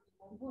problem for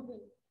people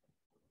moving,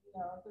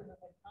 through the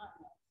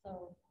mid-continent.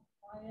 So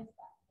why is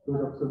that?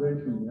 Good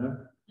observation,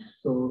 yeah.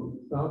 So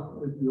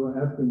if you're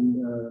asking,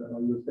 or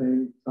you're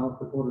saying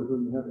South Dakota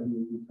doesn't have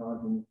any EV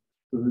charging,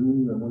 does it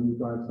mean that when you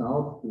drive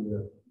south to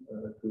the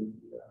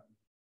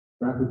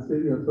Rapid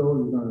City or so,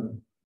 you're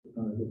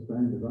gonna get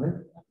stranded,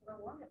 right? That's what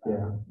I'm worried about.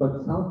 Yeah,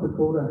 but South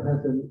Dakota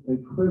has an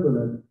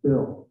equivalent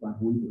bill like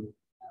we do.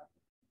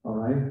 All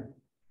right?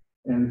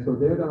 And so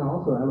they're gonna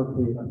also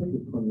allocate, I think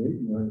it's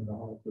 $28 million,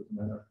 as a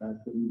matter of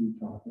fact, for EV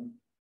charging.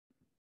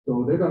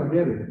 So they're gonna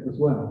get it as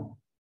well.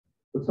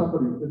 But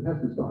it has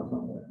to start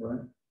somewhere,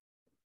 right?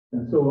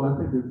 And so I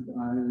think it's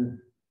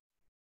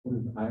what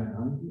is it,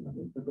 I-90, I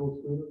think that goes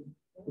through.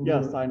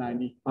 Yes,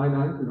 I-90.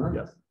 I-90, right?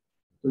 Yes.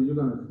 So you're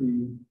gonna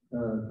see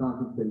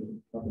charging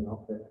stations coming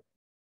up there.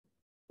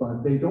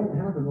 But they don't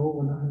have an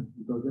overnight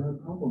because there are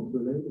problems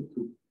related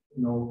to,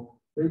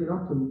 maybe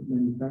not to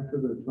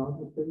manufacture the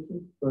charging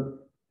stations,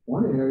 but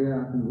one area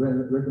I can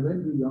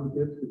recommend you young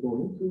kids to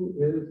go into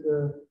is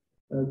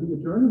be a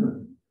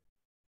journeyman.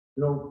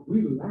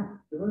 We lack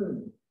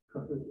journeymen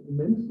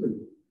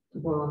immensely to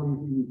put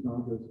on these EV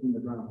chargers in the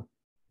ground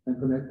and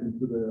connect them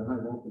to the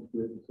high voltage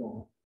grid and so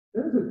on.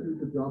 There's a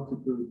future job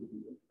security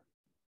here.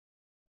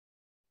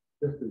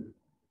 Yes, please.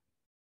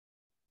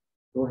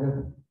 Go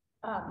ahead.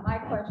 My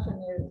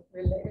question is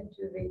related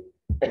to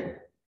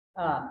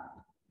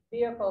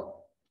the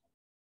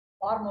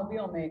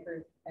automobile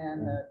makers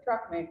and the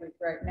truck makers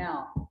right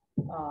now.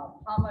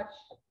 How much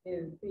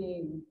is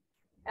being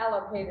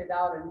allocated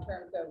out in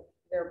terms of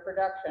their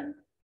production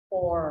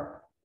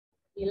for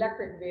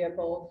electric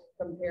vehicles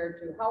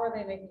compared to how are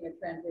they making a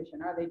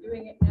transition? Are they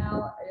doing it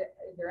now?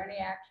 Is there any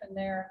action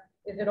there?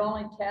 Is it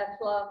only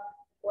Tesla?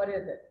 What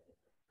is it?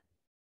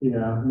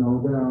 Yeah,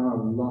 no, there are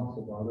lots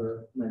of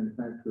other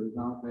manufacturers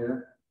out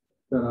there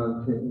that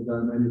are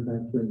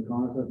manufacturing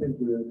cars. I think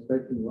we're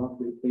expecting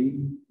roughly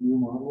 80 new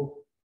models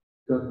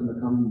just in the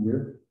coming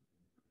year.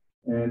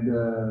 And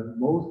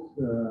most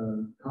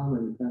car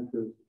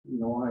manufacturers,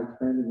 are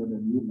expanding with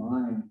a new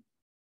line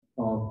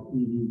of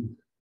EVs.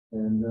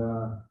 And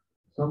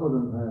some of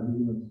them have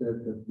even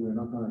said that we're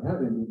not going to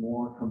have any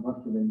more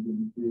combustion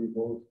engine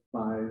vehicles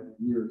by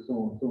year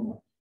so and so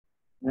much.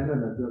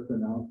 Canada just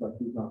announced by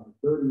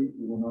 2030,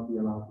 we will not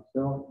be allowed to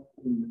sell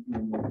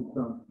internal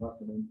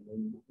combustion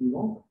engine any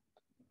longer.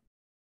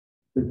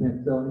 They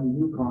can't sell any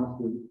new cars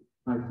with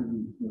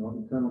ICEs,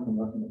 internal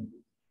combustion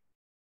engines.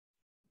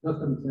 Just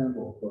an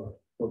example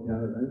for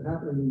Canada. It's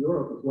happening in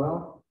Europe as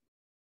well.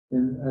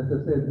 And as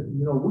I said,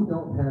 we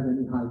don't have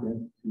any high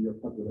density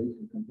of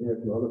population compared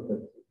to other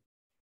places.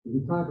 If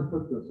you try to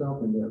put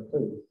yourself in their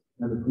place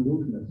and the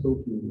pollution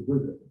associated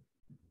with it,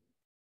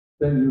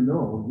 then you've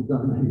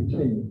done any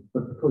change.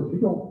 But because you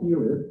don't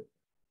feel it,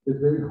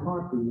 it's very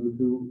hard for you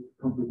to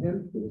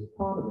comprehend this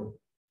part of it.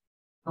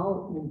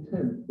 How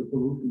intense the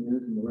pollution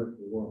is in the rest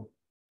of the world.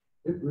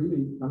 It's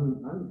really,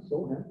 I'm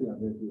so happy I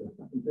live here.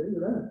 I can tell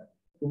you that.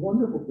 It's a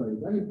wonderful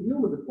place. I can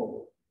deal with the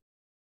cold.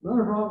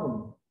 Not a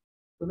problem.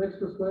 Some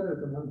extra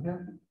sweaters and I'm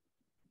happy.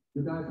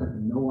 You guys have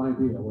no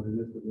idea what it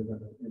is to live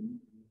in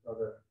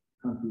other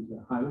countries that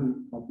are highly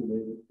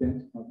populated,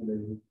 dense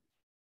populated,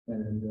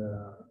 and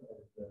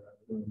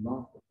doing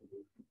lots of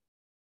pollution.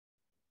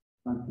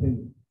 I'm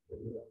kidding.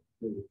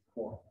 It's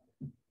horrible.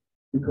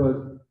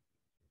 Because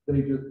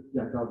they just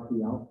jack up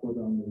the output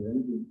on the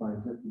engine by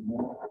injecting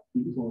more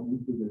diesel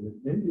into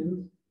the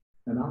engines,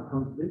 and out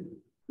comes big,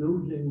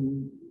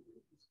 bilging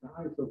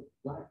skies of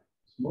black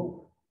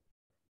smoke.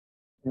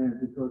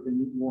 And because they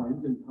need more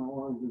engine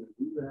power to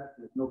do that,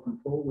 there's no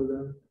control with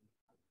them.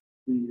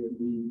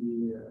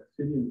 The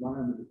city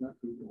environment is not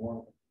too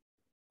horrible.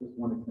 Just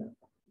one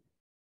example.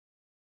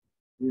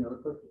 The other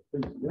question,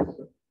 please. Yes,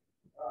 sir.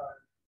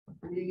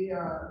 The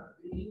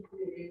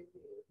EPA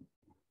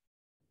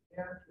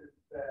answers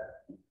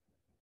that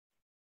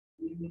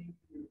we need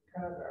to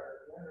cut our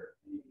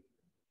energy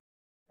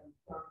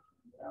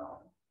consumption down.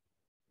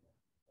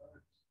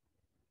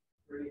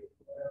 Create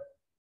less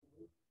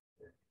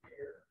pollution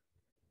here.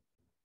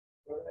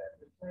 But at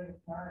the same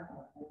time,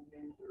 we're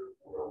moving to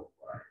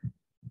worldwide.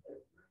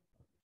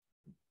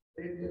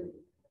 They didn't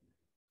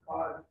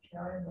cause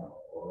China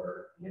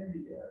or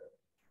India.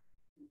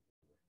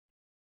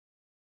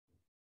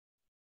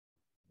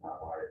 Now,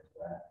 why is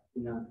that?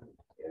 Yeah.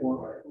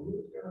 Well,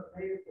 who's gonna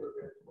pay for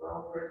this? We're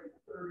already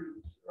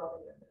 30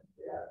 trillion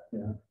in debt.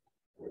 Yeah.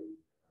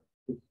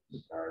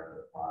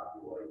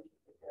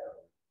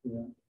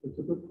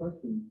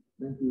 question.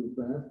 Thank you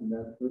for asking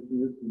that. The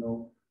question is,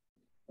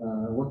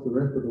 what's the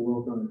rest of the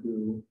world going to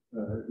do?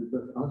 Is it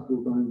just us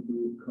who are going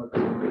to cut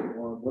down?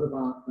 Or what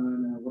about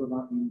China? What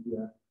about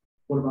India?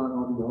 What about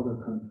all the other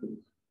countries?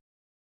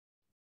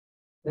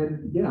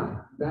 And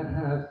yeah, that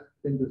has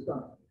been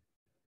discussed.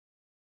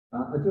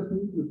 I just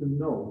need you to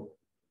know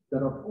that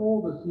of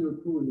all the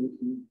CO2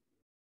 emissions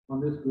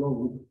on this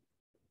globe,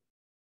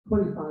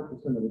 25%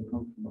 of it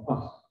comes from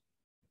us.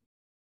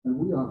 And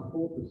we are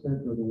 4%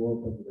 of the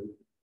world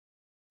population.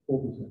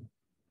 4%.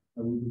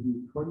 And we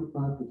produce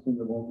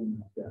 25% of all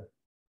greenhouse gas.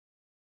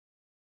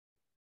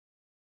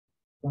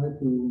 Try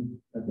to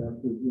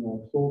adapt to,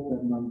 solve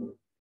that number.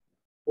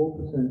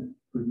 4%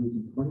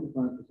 producing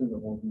 25%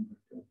 of all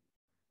greenhouse gas.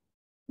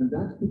 And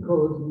that's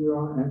because we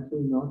are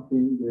actually not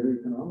being very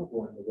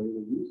economical in the way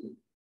we're using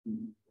it.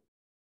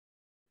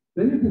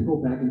 Then you can go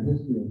back in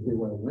history and say,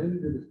 well, when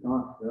did it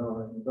start?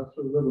 Well,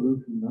 Industrial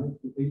Revolution,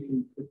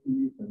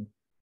 1850s,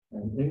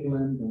 and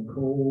England, and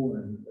coal,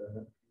 and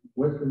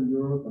Western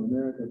Europe and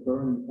America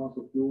burning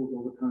fossil fuels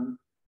all the time.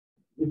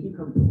 If you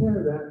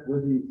compare that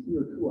with the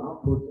CO2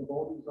 outputs of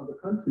all these other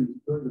countries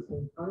during the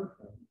same time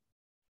frame,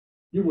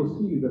 you will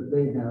see that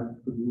they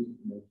have produced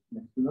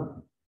next to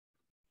nothing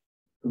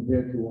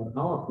compared to what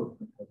our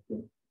footprint has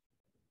been.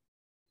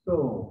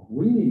 So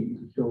we need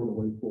to show the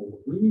way forward.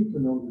 We need to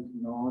know the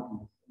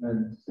technologies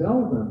and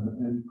sell them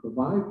and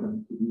provide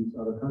them to these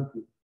other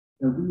countries.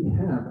 And we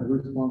have a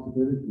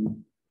responsibility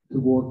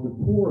towards the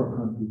poorer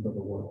countries of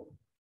the world.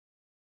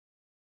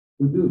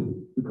 We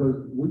do,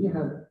 because we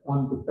have,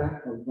 on the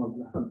back of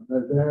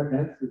their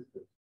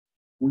ancestors,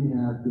 we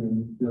have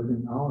been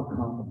building our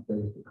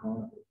carbon-based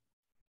economy.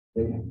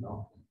 They have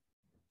not.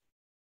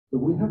 So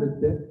we have a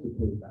debt to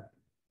pay back.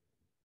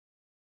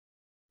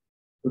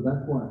 So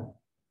that's why.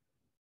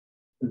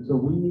 And so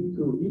we need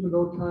to, even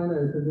though China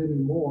is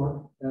emitting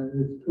more, and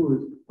it's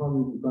true, it's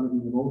probably going to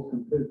be the most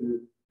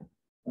competitive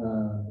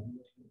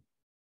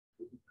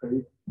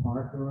trade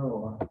partner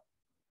or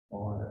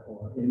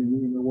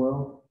enemy in the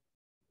world,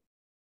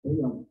 they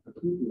are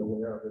acutely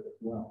aware of it as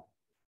well.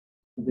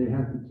 And they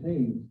have to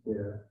change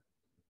their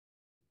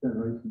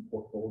generation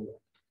portfolio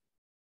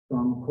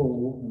from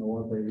coal and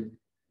oil-based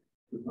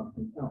to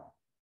something else.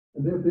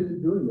 And they're busy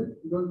doing it,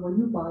 because when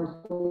you buy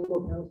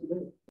solar panels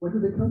today, where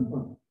do they come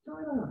from?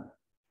 China.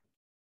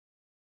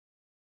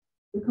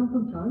 They come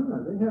from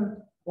China. They have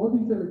all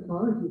these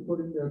electronics you put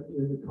in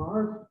the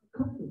cars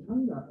come from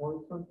China, or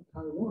it's from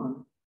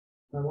Taiwan.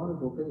 Taiwan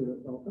is okay,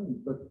 that's all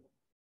things, but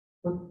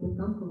they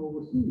come from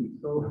overseas.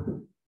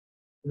 So,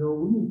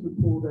 we need to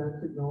pull that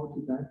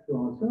technology back to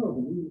ourselves,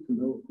 and we need to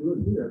do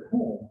it here at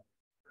home,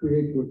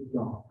 creating good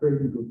jobs.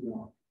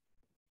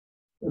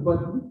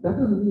 But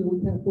that doesn't mean we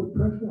can't put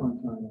pressure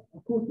on China.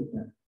 Of course we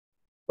can.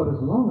 But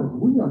as long as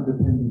we are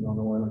depending on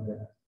oil and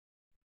gas,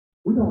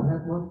 we don't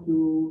have much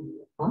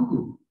to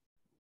argue.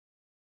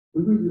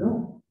 We really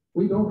don't.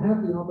 We don't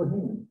have the upper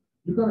hand.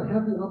 You've got to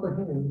have the upper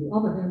hand. The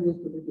upper hand is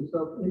to make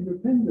yourself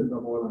independent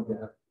of oil and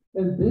gas.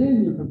 And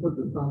then you can put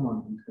the thumb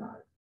on these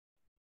guys.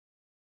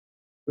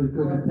 Because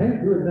you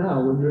can't do it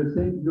now. When you're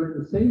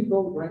in the same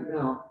boat right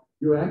now,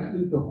 you're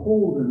actually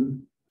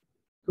beholden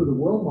to the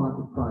world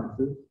market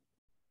prices.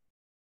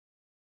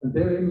 And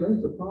therein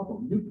lays the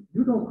problem.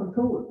 You don't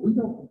control it. We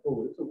don't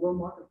control it. It's a world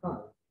market price.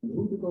 And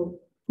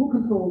who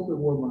controls the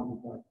world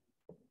market price?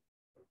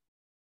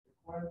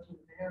 Once you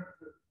have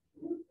the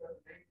food that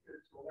makes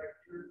this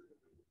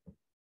electricity,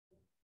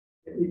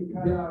 if you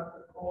cut out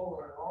the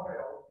coal and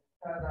oil,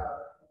 cut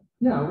out.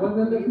 Yeah, well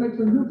then let's make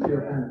some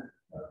nuclear plants.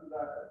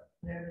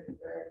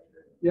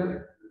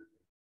 Yeah.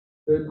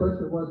 The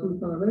question was, who's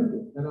going to make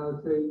it? And I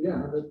would say,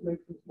 yeah, let's make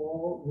some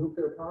small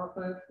nuclear power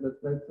plants. Let's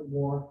make some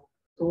more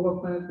solar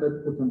plants.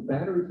 Let's put some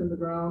batteries in the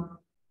ground.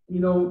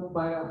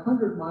 By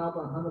 100 mile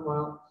by 100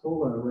 mile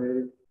solar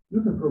array,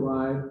 you can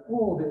provide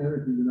all the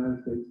energy the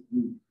United States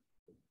needs.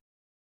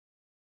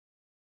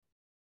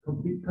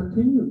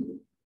 Continuously.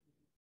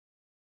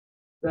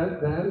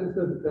 That is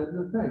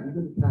a fact. You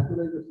can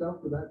calculate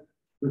yourself to that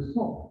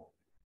result.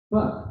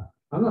 But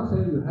I'm not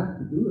saying you have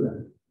to do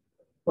that.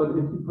 But if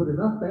you put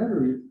enough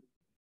batteries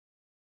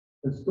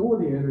and store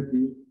the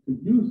energy to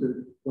use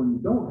it when you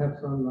don't have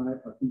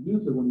sunlight, or to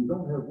use it when you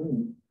don't have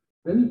wind,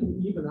 then you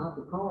can even out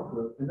the power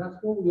curve. And that's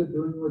what we are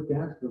doing with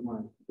gas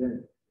turbines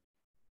today.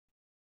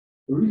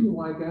 The reason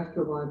why gas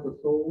turbines are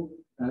sold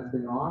as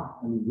they are,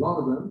 and a lot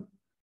of them,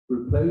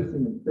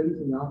 replacing and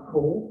phasing out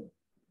coal,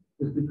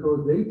 is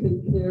because they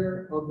take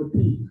care of the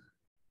peaks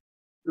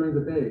during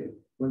the day.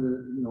 When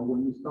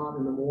you start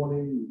in the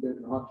morning, you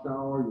get a hot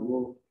shower, you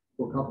go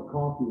for a cup of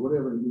coffee,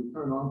 whatever, and you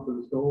turn on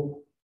the stove,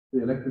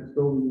 the electric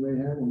stove you may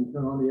have, when you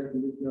turn on the air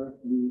conditioner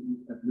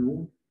at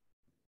noon.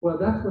 Well,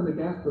 that's when the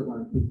gas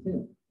turbine kicks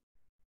in.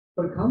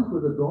 But it comes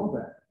with a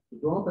drawback. The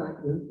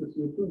drawback is the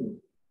CO2.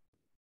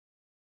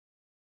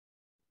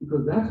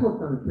 Because that's what's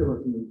going to kill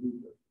us in the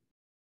future.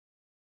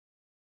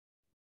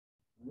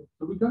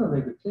 So we've got to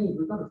make a change.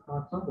 We've got to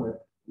start somewhere.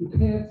 You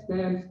can't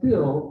stand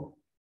still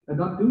and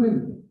not do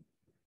anything.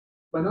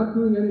 By not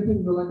doing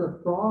anything, you're like a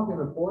frog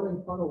in a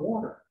boiling pot of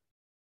water.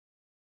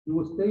 You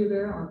will stay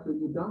there until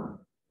you die.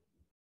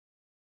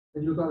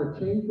 And you got to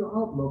change your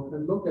outlook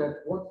and look at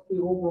what's the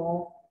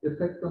overall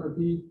effect going to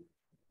be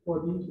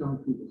for these young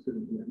people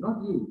sitting here.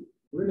 Not you.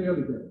 We're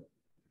nearly there.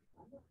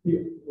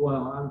 Yeah,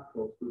 well, I'm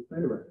close to it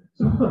anyway.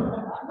 So,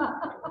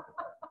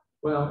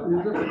 well,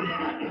 you just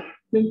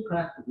think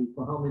practically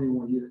for how many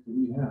more years do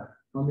we have?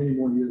 How many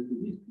more years do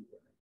these people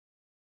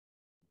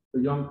have?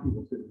 The young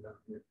people sitting down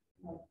here.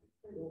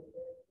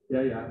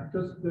 Yeah.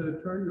 Just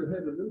turn your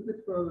head a little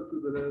bit further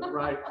to the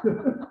right.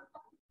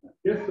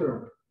 Yes,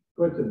 sir.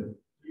 Question.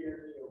 Do you have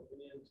any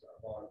opinions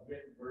on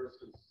wind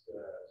versus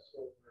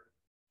solar?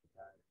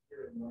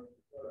 Here in North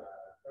Dakota,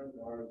 a friend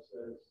of ours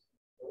says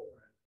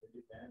solar is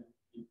pretty bad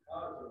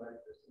because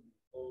electricity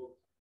flows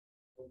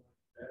so much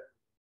better.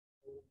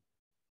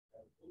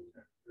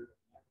 That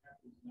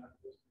happens not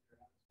just in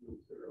your absolute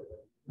zero.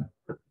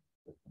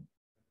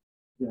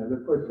 Yeah,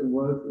 the question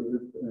was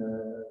is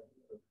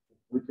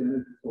which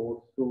energy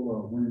source,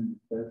 solar or wind,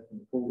 is best in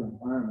a cold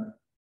environment.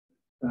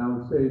 And I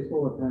would say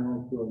solar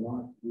panels to a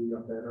large degree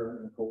are better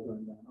in a colder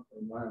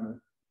environment.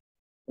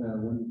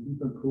 When you keep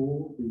them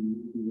cool,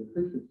 the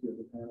efficiency of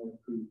the panel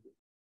increases.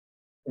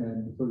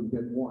 And so you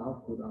get more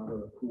output out of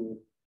a cool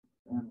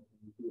panel than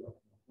you do a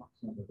hot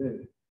summer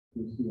day.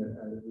 You see a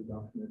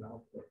reduction in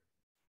output.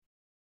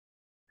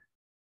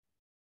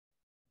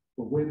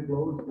 But wind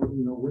blows,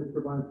 wind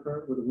provides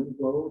current where the wind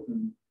blows,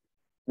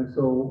 and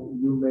so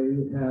you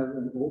may have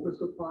an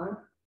oversupply,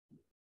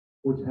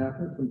 which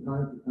happens from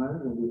time to time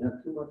when we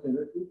have too much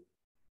energy.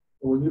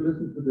 Or when you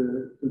listen to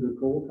the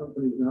coal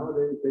companies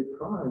nowadays, they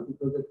cry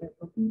because they can't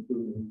compete with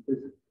wind.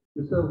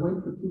 You sell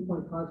wind for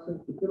 2.5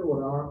 cents per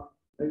kilowatt hour,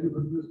 and you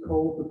produce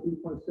coal for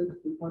 3.6,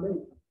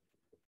 3.8.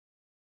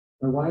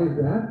 And why is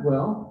that?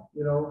 Well,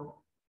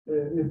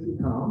 it's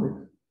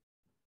economics.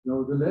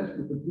 The less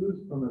you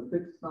produce from a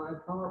fixed size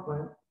power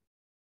plant,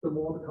 the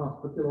more the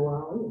cost per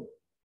kilowatt hour is.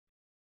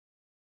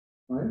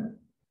 Right?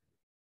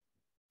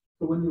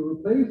 So when you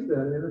replace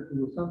that energy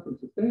with something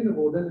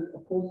sustainable, then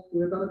of course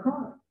they're going to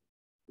cry.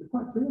 It's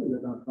quite clearly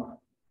they're going to cry.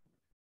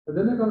 And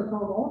then they're going to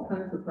talk all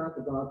kinds of crap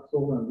about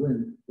solar and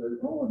wind. They're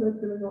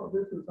killing all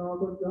this and all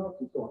those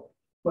jobs and so on.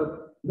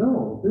 But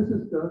no, this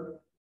is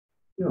just,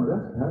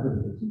 that's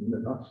capitalism in a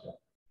nutshell.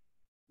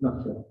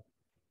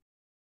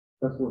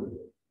 That's what it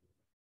is.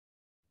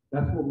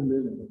 That's what we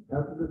live in. A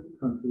capitalist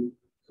country,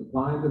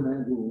 supply and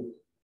demand rules.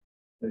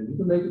 And you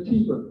can make it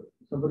cheaper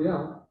for somebody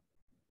else,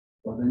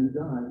 but then you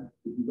die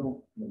if you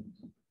don't make it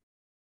cheaper.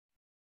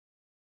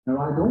 Now,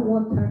 I don't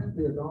want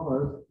taxpayer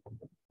dollars.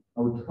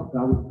 I would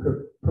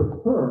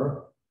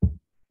prefer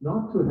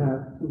not to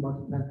have too much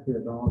taxpayer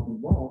dollars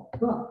involved,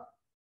 but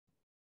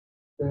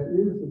there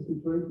is a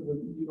situation where,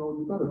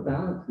 you've got to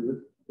balance it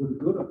with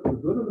the good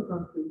of the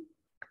country,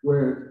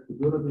 where it's the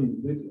good of the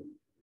individual.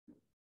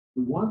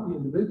 We want the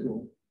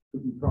individual to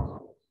be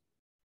prosperous.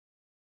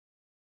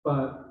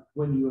 But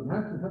when you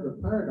have to have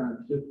a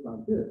paradigm shift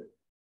like this,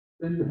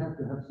 then you have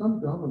to have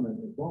some government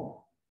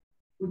involved.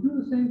 We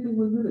do the same thing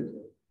with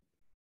military.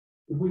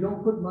 If we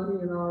don't put money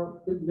in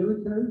our big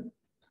military,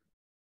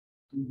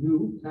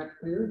 you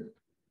taxpayers,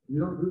 you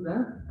don't do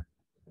that,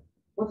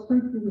 what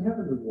strength do we have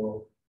in the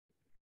world?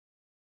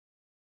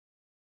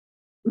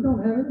 We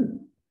don't have any.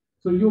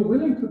 So you're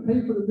willing to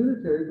pay for the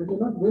military, but you're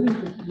not willing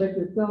to make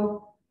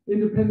yourself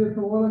independent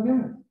from oil and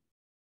gas.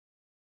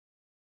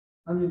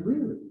 I mean,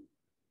 really,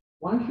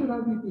 why should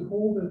I be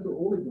beholden to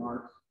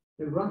oligarchs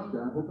in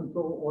Russia who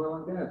control oil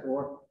and gas,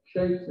 or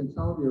sheikhs in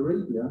Saudi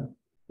Arabia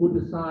who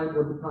decide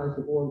what the price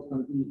of oil is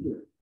going to be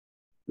here?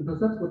 Because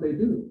that's what they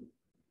do.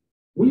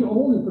 We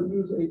only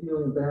produce 8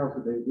 million barrels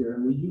a day here,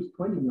 and we use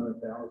 20 million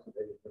barrels a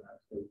day in the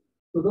United States.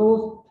 So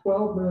those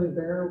 12 million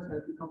barrels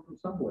have to come from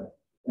somewhere,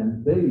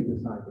 and they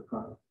decide the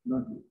price,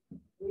 not you.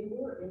 We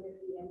were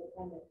energy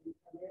independent in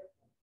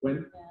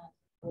America.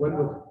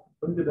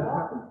 When did that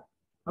happen?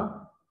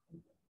 Huh?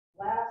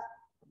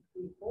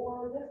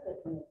 Before this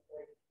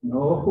administration.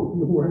 No,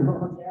 you were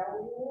not. Yeah,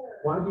 we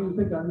were. Why do you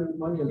think I made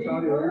money in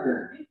Saudi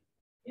Arabia?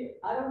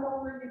 I don't know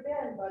where you've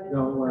been, but in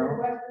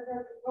Western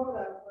North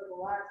Dakota for the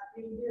last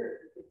few years,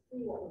 you could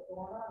see what was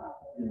going on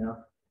out there. Yeah.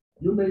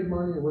 You made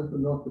money in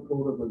Western North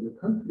Dakota, but your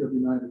country of the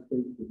United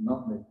States did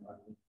not make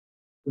money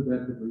to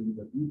that degree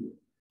that you did.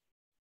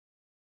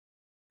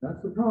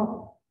 That's the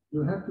problem.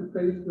 You have to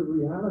face the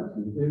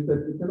reality is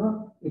that you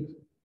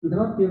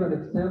cannot give an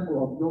example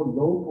of your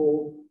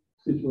local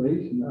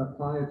situation and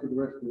apply it to the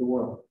rest of the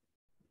world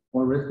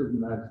or the rest of the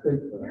United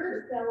States.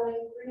 You're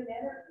selling green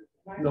energy.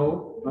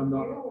 No, I'm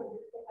not.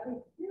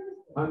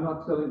 Seriously. I'm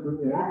not selling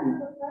green Yeah,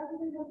 energy. you're the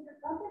president of your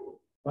company.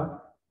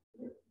 What?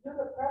 You're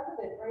the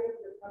president, right, of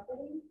your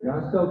company?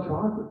 Yeah, I sell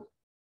chargers.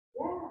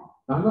 Yeah.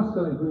 I'm not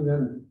selling green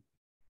energy.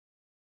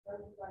 What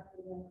is that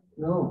green energy?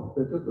 No,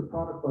 they're just a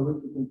product by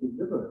which you can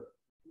deliver it.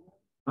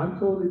 I'm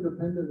totally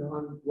dependent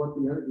on what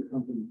the energy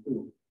companies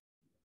do.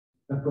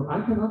 And so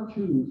I cannot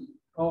choose,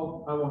 I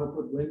want to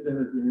put wind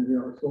energy in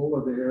there, or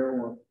solar there,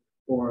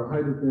 or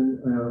hydrogen,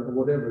 or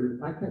whatever it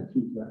is. I can't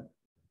choose that.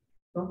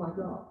 It's not my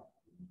job.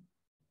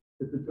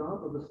 It's the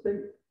job of the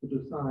state to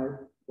decide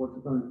what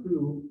it's going to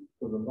do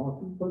So the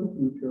lawsuit for the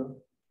future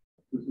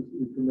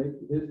is to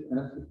make this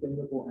as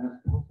sustainable as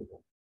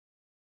possible.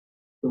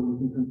 So we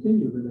can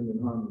continue living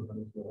in harmony on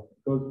this world.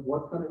 Because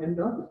what's going to end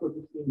up is what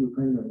you see in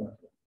Ukraine and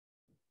Russia,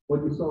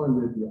 what you saw in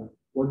Libya,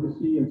 what you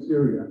see in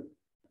Syria.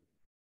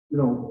 You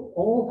know,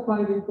 all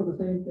fighting for the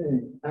same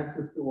thing,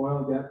 access to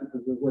oil, gas,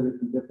 because of where they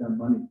can get their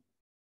money.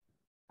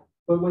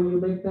 But when you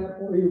make that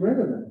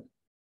irrelevant,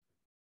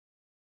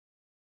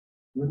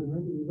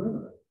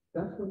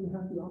 that's when you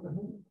have the upper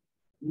hand.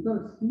 You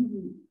got to see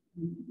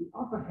the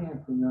upper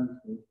hand from the United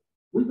States.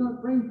 We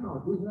got brain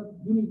power. We have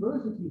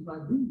universities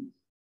like these.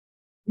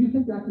 Do you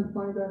think I can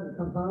find that in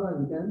Kampala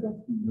and Uganda?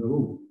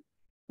 No,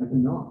 I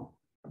cannot.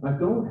 I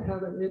don't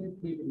have an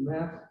educated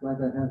mass like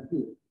I have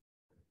here.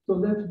 So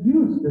let's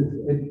use this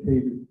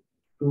educated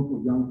group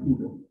of young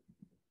people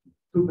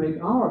to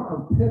make our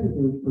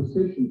competitive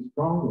position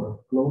stronger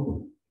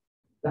globally.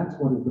 That's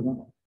what it's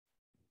about.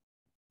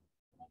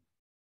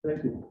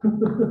 Thank you.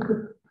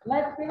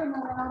 Let's give them a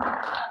round of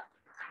applause.